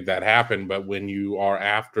pressure and made that happen. But when you are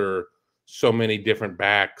after so many different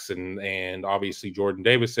backs, and obviously Jordan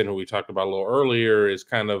Davison, who we talked about a little earlier, is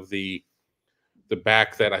kind of the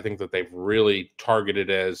back that I think that they've really targeted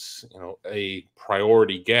as, a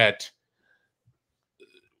priority get.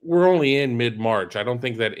 We're only in mid-March. I don't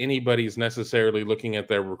think that anybody's necessarily looking at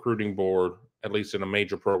their recruiting board, at least in a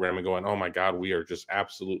major program, and going, oh my God, we are just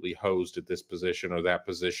absolutely hosed at this position or that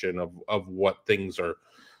position of what things are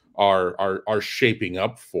shaping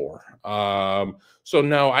up for. So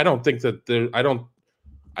no, I don't think that I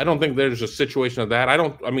don't think there's a situation of that.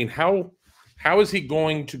 How is he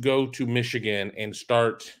going to go to Michigan and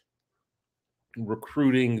start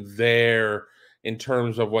recruiting there in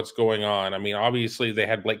terms of what's going on? I mean, obviously they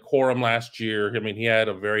had Blake Corum last year. I mean, he had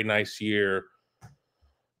a very nice year.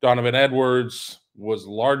 Donovan Edwards,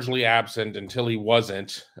 largely absent until he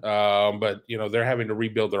wasn't. But they're having to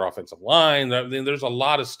rebuild their offensive line. There's a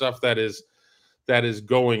lot of stuff that is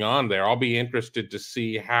going on there. I'll be interested to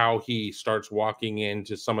see how he starts walking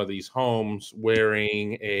into some of these homes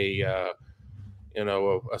wearing a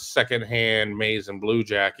secondhand maize and blue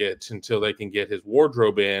jacket until they can get his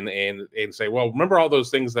wardrobe in and say, well, remember all those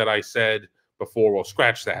things that I said before? Well,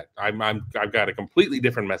 scratch that. I've got a completely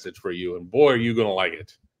different message for you, and boy, are you going to like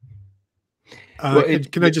it.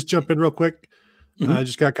 Can I just jump in real quick? I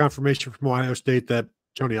just got confirmation from Ohio State that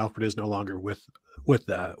Tony Alford is no longer with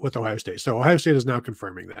Ohio State. So Ohio State is now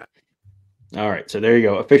confirming that. All right. So there you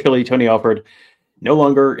go. Officially, Tony Alford no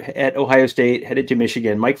longer at Ohio State, headed to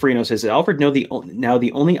Michigan. Mike Farino says, Alford now the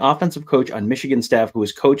only offensive coach on Michigan staff who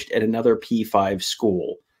has coached at another P5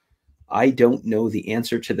 school. I don't know the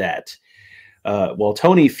answer to that. While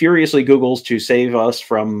Tony furiously Googles to save us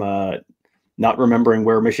from not remembering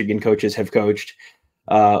where Michigan coaches have coached,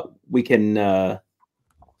 we can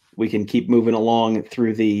keep moving along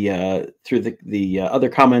through the other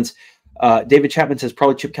comments. David Chapman says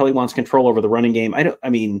probably Chip Kelly wants control over the running game.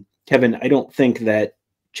 Kevin, I don't think that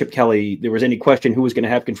Chip Kelly, there was any question who was going to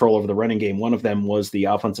have control over the running game. One of them was the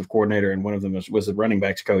offensive coordinator, and one of them was the running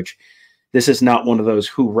backs coach. This is not one of those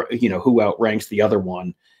who outranks the other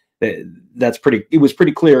one. It was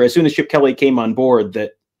pretty clear as soon as Chip Kelly came on board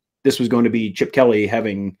that this was going to be Chip Kelly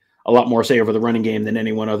having a lot more say over the running game than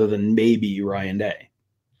anyone other than maybe Ryan Day.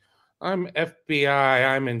 I'm FBI.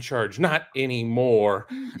 I'm in charge. Not anymore.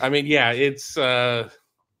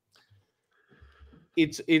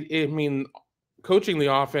 Coaching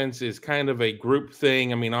the offense is kind of a group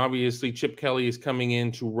thing. Obviously Chip Kelly is coming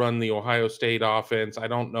in to run the Ohio State offense. I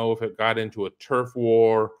don't know if it got into a turf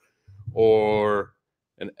war or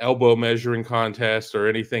an elbow measuring contest or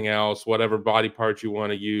anything else, whatever body part you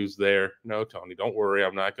want to use there. No, Tony, don't worry.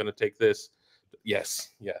 I'm not going to take this. Yes.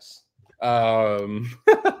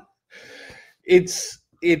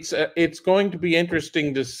 It's going to be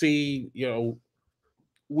interesting to see.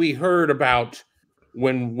 We heard about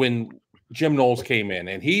when Jim Knowles came in,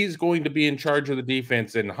 and he's going to be in charge of the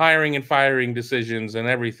defense and hiring and firing decisions and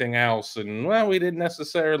everything else. And well, we didn't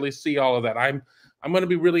necessarily see all of that. I'm going to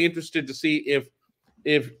be really interested to see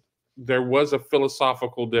if there was a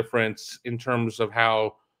philosophical difference in terms of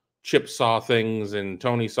how Chip saw things and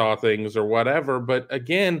Tony saw things or whatever. But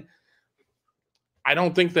again, I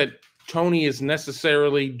don't think that Tony is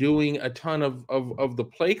necessarily doing a ton of the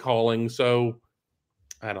play calling. So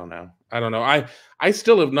I don't know. I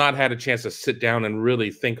still have not had a chance to sit down and really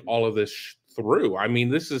think all of this through.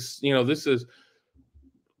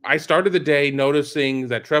 I started the day noticing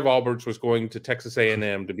that Trev Alberts was going to Texas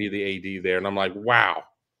A&M to be the AD there. And I'm like, wow,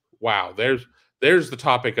 there's the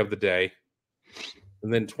topic of the day.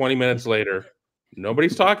 And then 20 minutes later,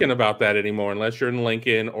 nobody's talking about that anymore unless you're in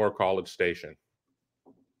Lincoln or College Station.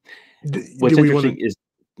 What's interesting is,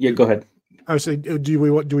 go ahead. I would say, do we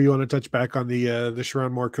want to touch back on the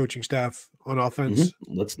Sherrone Moore coaching staff on offense?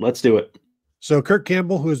 Mm-hmm. Let's do it. So Kirk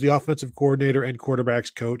Campbell, who is the offensive coordinator and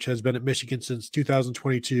quarterbacks coach, has been at Michigan since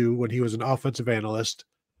 2022 when he was an offensive analyst.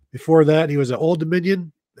 Before that, he was at Old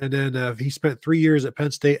Dominion, and then he spent 3 years at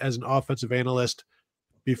Penn State as an offensive analyst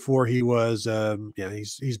before he was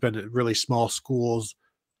he's been at really small schools.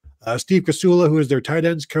 Steve Kasula, who is their tight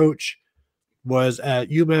ends coach, was at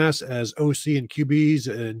UMass as OC and QBs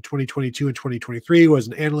in 2022 and 2023, was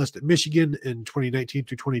an analyst at Michigan in 2019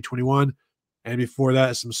 through 2021. And before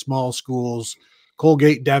that, some small schools,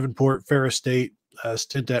 Colgate, Davenport, Ferris State,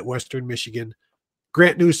 stint at Western Michigan.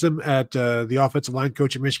 Grant Newsome at the offensive line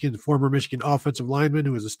coach at Michigan, the former Michigan offensive lineman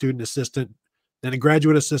who was a student assistant, then a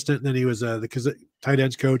graduate assistant. Then he was the tight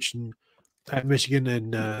ends coach at Michigan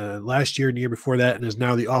and last year and the year before that, and is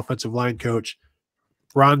now the offensive line coach.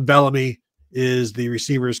 Ron Bellamy is the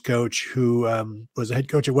receivers coach who was a head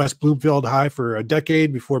coach at West Bloomfield High for a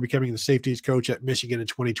decade before becoming the safeties coach at Michigan in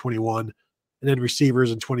 2021, and then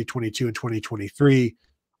receivers in 2022 and 2023,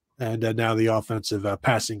 and now the offensive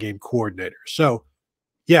passing game coordinator. So,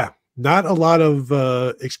 not a lot of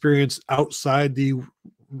experience outside the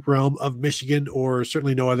realm of Michigan, or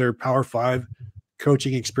certainly no other Power 5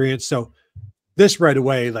 coaching experience. So this right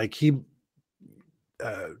away,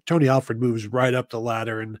 Tony Alford moves right up the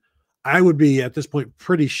ladder, and I would be at this point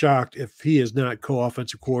pretty shocked if he is not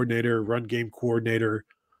co-offensive coordinator, run game coordinator,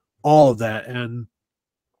 all of that. And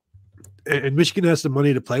Michigan has some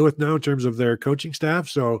money to play with now in terms of their coaching staff.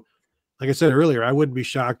 So, like I said earlier, I wouldn't be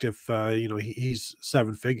shocked if he's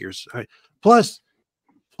seven figures. Plus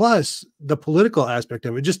the political aspect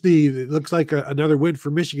of it. It looks like another win for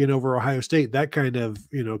Michigan over Ohio State. That kind of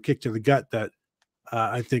kick to the gut that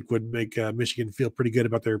I think would make Michigan feel pretty good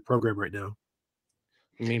about their program right now.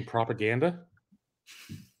 You mean propaganda?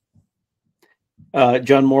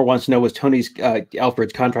 John Moore wants to know, was Tony's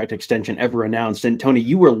Alfred's contract extension ever announced? And Tony,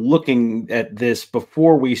 you were looking at this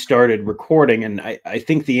before we started recording, and I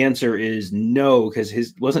think the answer is no,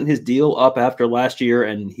 because wasn't his deal up after last year,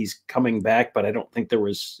 and he's coming back, but I don't think there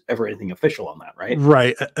was ever anything official on that, right?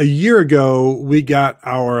 Right. A year ago, we got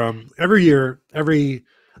our every year, every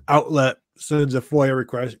outlet sends a FOIA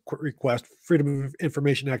request, Freedom of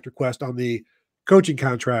Information Act request on the coaching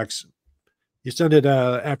contracts. You send it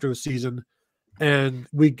after the season. And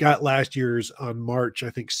we got last year's on March, I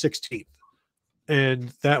think, 16th.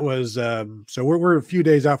 And that was, so we're a few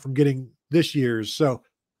days out from getting this year's. So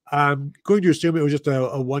I'm going to assume it was just a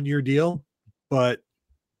 1-year deal. But,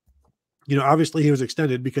 obviously he was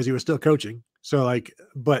extended because he was still coaching. So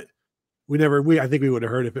but I think we would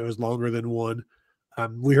have heard if it was longer than one.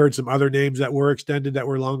 We heard some other names that were extended that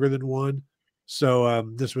were longer than one. So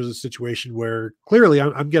this was a situation where clearly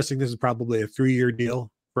I'm guessing this is probably a 3-year deal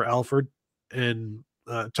for Alford and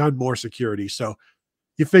a ton more security. So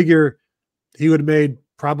you figure he would have made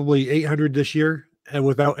probably 800 this year, and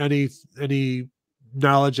without any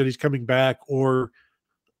knowledge that he's coming back, or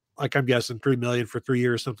I'm guessing 3 million for 3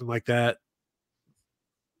 years, something like that.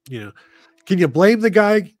 Can you blame the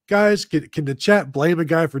guy, guys? Can the chat blame a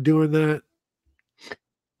guy for doing that?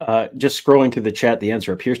 Just scrolling through the chat, the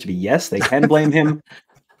answer appears to be yes, they can blame him.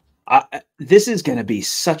 This is going to be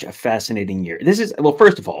such a fascinating year.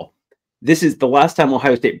 First of all, this is the last time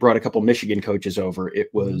Ohio State brought a couple Michigan coaches over. It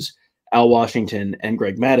was Al Washington and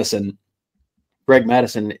Greg Madison. Greg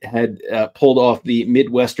Madison had pulled off the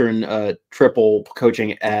Midwestern triple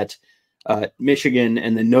coaching at Michigan,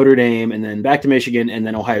 and then Notre Dame, and then back to Michigan, and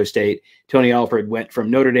then Ohio State. Tony Alford went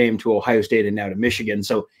from Notre Dame to Ohio State and now to Michigan.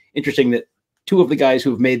 So interesting that two of the guys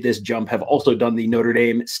who've made this jump have also done the Notre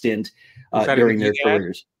Dame stint during their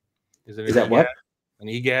careers. Is that what? An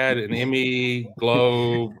EGAD, an Emmy,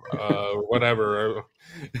 Globe, whatever.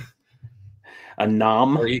 A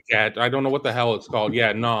NOM. Or EGAD. I don't know what the hell it's called.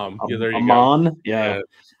 Yeah, NOM. Yeah, there you go. Yeah.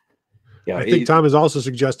 I think Tom is also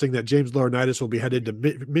suggesting that James Laurinaitis will be headed to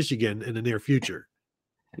Michigan in the near future.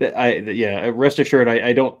 Rest assured,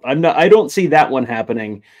 I don't see that one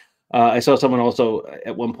happening. I saw someone also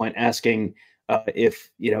at one point asking if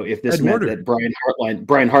this meant that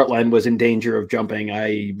Brian Hartline was in danger of jumping.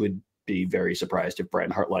 I would be very surprised if Brian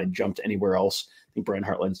Hartline jumped anywhere else. I think Brian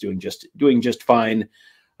Hartline's doing just fine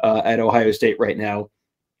at Ohio State right now.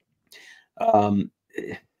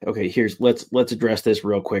 Okay, let's address this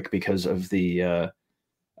real quick because of the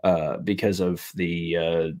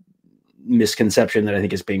misconception that I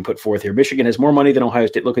think is being put forth here. Michigan has more money than Ohio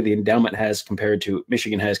State. Look at the endowment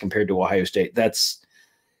Michigan has compared to Ohio State. That's,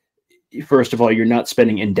 first of all, you're not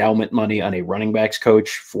spending endowment money on a running backs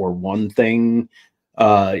coach for one thing.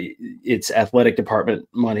 It's athletic department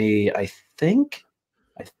money. I think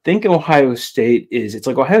Ohio State it's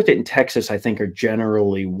like Ohio State and Texas, I think, are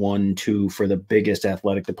generally 1-2 for the biggest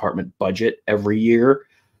athletic department budget every year.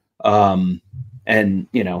 And,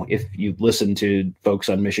 if you listen to folks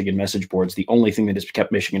on Michigan message boards, the only thing that has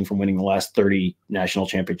kept Michigan from winning the last 30 national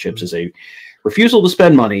championships is a refusal to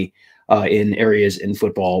spend money in areas in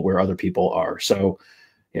football where other people are. So,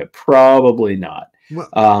 yeah, probably not.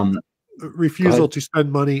 Refusal to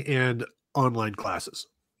spend money and online classes.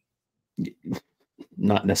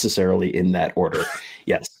 Not necessarily in that order.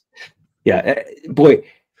 Yes. Yeah. Boy,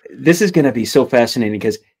 this is going to be so fascinating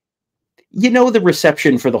because the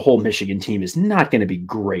reception for the whole Michigan team is not going to be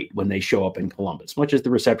great when they show up in Columbus, much as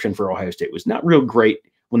the reception for Ohio State was not real great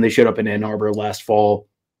when they showed up in Ann Arbor last fall.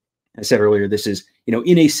 I said earlier, this is,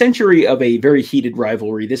 in a century of a very heated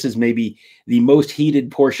rivalry, this is maybe the most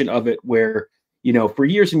heated portion of it where, for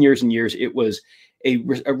years and years and years, it was a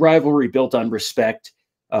rivalry built on respect.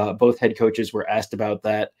 Both head coaches were asked about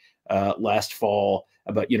that last fall,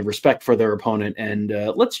 about respect for their opponent, and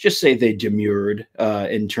let's just say they demurred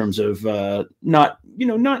in terms of not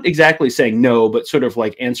exactly saying no, but sort of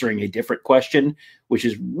like answering a different question, which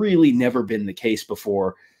has really never been the case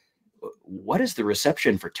before. What is the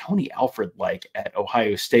reception for Tony Alford like at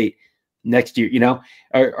Ohio State next year?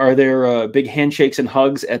 Are there big handshakes and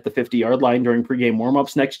hugs at the 50-yard line during pregame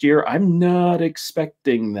warmups next year? I'm not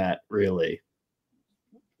expecting that, really.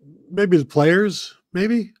 Maybe the players,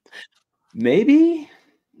 maybe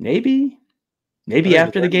after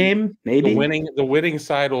the game, maybe the winning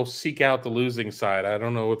side will seek out the losing side. I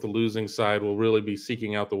don't know if the losing side will really be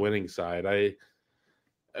seeking out the winning side.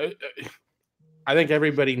 I think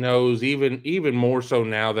everybody knows, even more so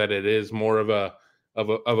now that it is more of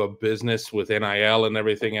a business with NIL and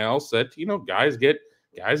everything else, that guys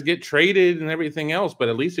get traded and everything else. But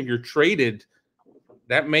at least if you're traded,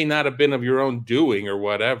 that may not have been of your own doing or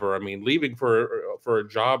whatever. I mean, leaving for a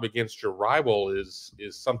job against your rival is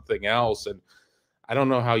something else. And I don't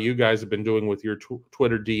know how you guys have been doing with your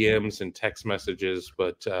Twitter DMs and text messages,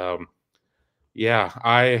 but yeah,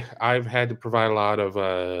 I've had to provide a lot of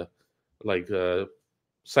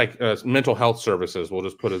mental health services. We'll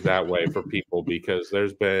just put it that way for people, because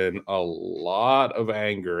there's been a lot of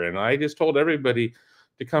anger. And I just told everybody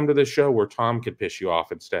to come to this show where Tom could piss you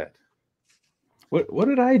off instead. What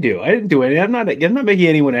did I do? I didn't do anything. I'm not making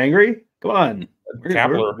anyone angry. Come on.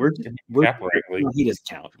 Kapler, he doesn't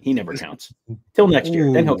count. He never counts. Till next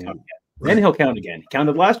year. Then he'll count again. Then he'll count again. He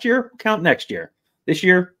counted last year, count next year. This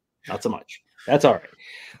year, not so much. That's all right.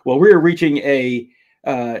 Well, we're reaching a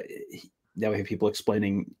now we have people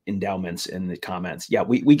explaining endowments in the comments. Yeah,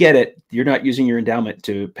 we get it. You're not using your endowment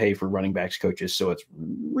to pay for running backs coaches, so it's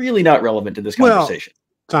really not relevant to this conversation.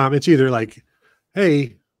 Well, Tom, it's either like,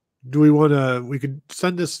 hey, we could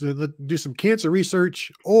send this to do some cancer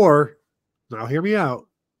research, or now hear me out,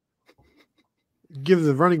 give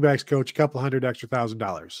the running backs coach a couple $100 extra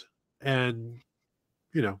 $1,000. And,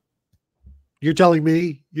 you're telling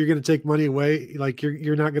me you're going to take money away. Like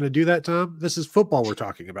you're not going to do that, Tom. This is football we're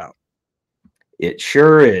talking about. It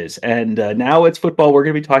sure is. And now it's football we're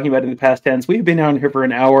going to be talking about in the past tense. We've been on here for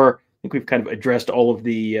an hour. I think we've kind of addressed all of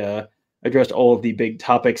the big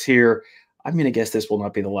topics here. I'm going to guess this will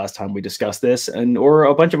not be the last time we discuss this or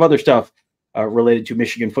a bunch of other stuff related to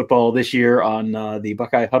Michigan football this year on the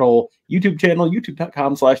Buckeye Huddle YouTube channel,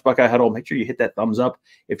 youtube.com/Buckeye Huddle. Make sure you hit that thumbs up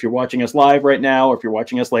if you're watching us live right now, or if you're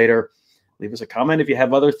watching us later. Leave us a comment if you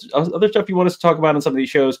have other stuff you want us to talk about on some of these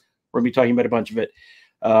shows. We're going to be talking about a bunch of it.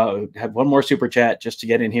 Have one more super chat just to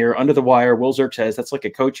get in here. Under the wire, Will Zirk says, that's like a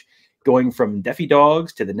coach going from Deafy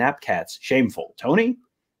Dogs to the Nap Cats. Shameful. Tony?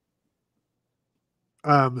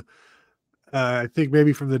 I think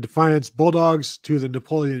maybe from the Defiance Bulldogs to the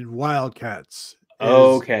Napoleon Wildcats.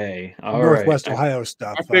 Okay. All Northwest right. Ohio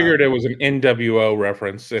stuff. I figured it was an NWO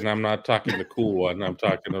reference, and I'm not talking the cool one. I'm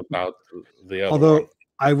talking about the other Although one.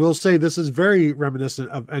 I will say this is very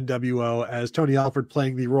reminiscent of NWO, as Tony Alford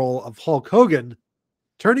playing the role of Hulk Hogan,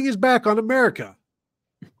 turning his back on America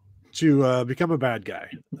to become a bad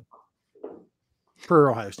guy.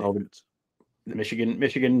 Per Ohio State. The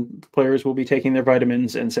Michigan players will be taking their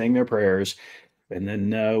vitamins and saying their prayers, and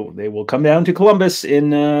then they will come down to Columbus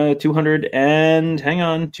in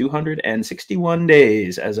 261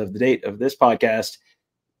 days as of the date of this podcast.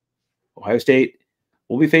 Ohio State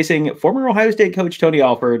will be facing former Ohio State coach Tony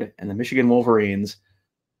Alford and the Michigan Wolverines.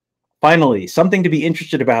 Finally, something to be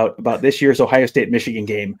interested about this year's Ohio State-Michigan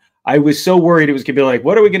game. I was so worried it was going to be like,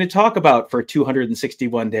 what are we going to talk about for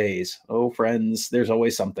 261 days? Oh, friends, there's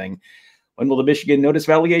always something. When will the Michigan notice of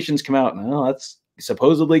allegations come out? Well, that's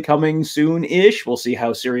supposedly coming soon-ish. We'll see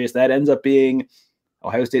how serious that ends up being.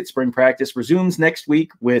 Ohio State spring practice resumes next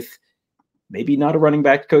week with maybe not a running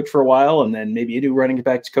back coach for a while, and then maybe a new running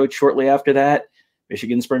back coach shortly after that.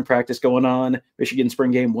 Michigan spring practice going on. Michigan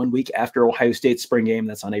spring game 1 week after Ohio State's spring game.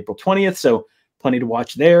 That's on April 20th, so plenty to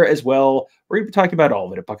watch there as well. We're going to be talking about all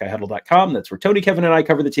of it at BuckeyeHuddle.com. That's where Tony, Kevin, and I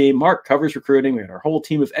cover the team. Mark covers recruiting. We got our whole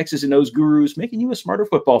team of X's and O's gurus making you a smarter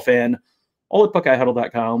football fan, all at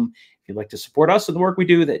BuckeyeHuddle.com. If you'd like to support us and the work we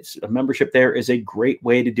do, that's a membership there is a great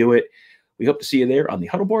way to do it. We hope to see you there on the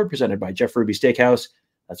Huddle Board presented by Jeff Ruby Steakhouse.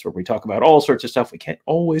 That's where we talk about all sorts of stuff we can't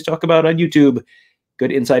always talk about on YouTube.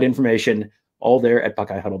 Good inside information, all there at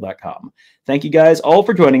BuckeyeHuddle.com. Thank you guys all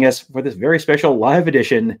for joining us for this very special live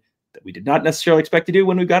edition that we did not necessarily expect to do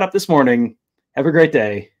when we got up this morning. Have a great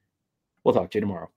day. We'll talk to you tomorrow.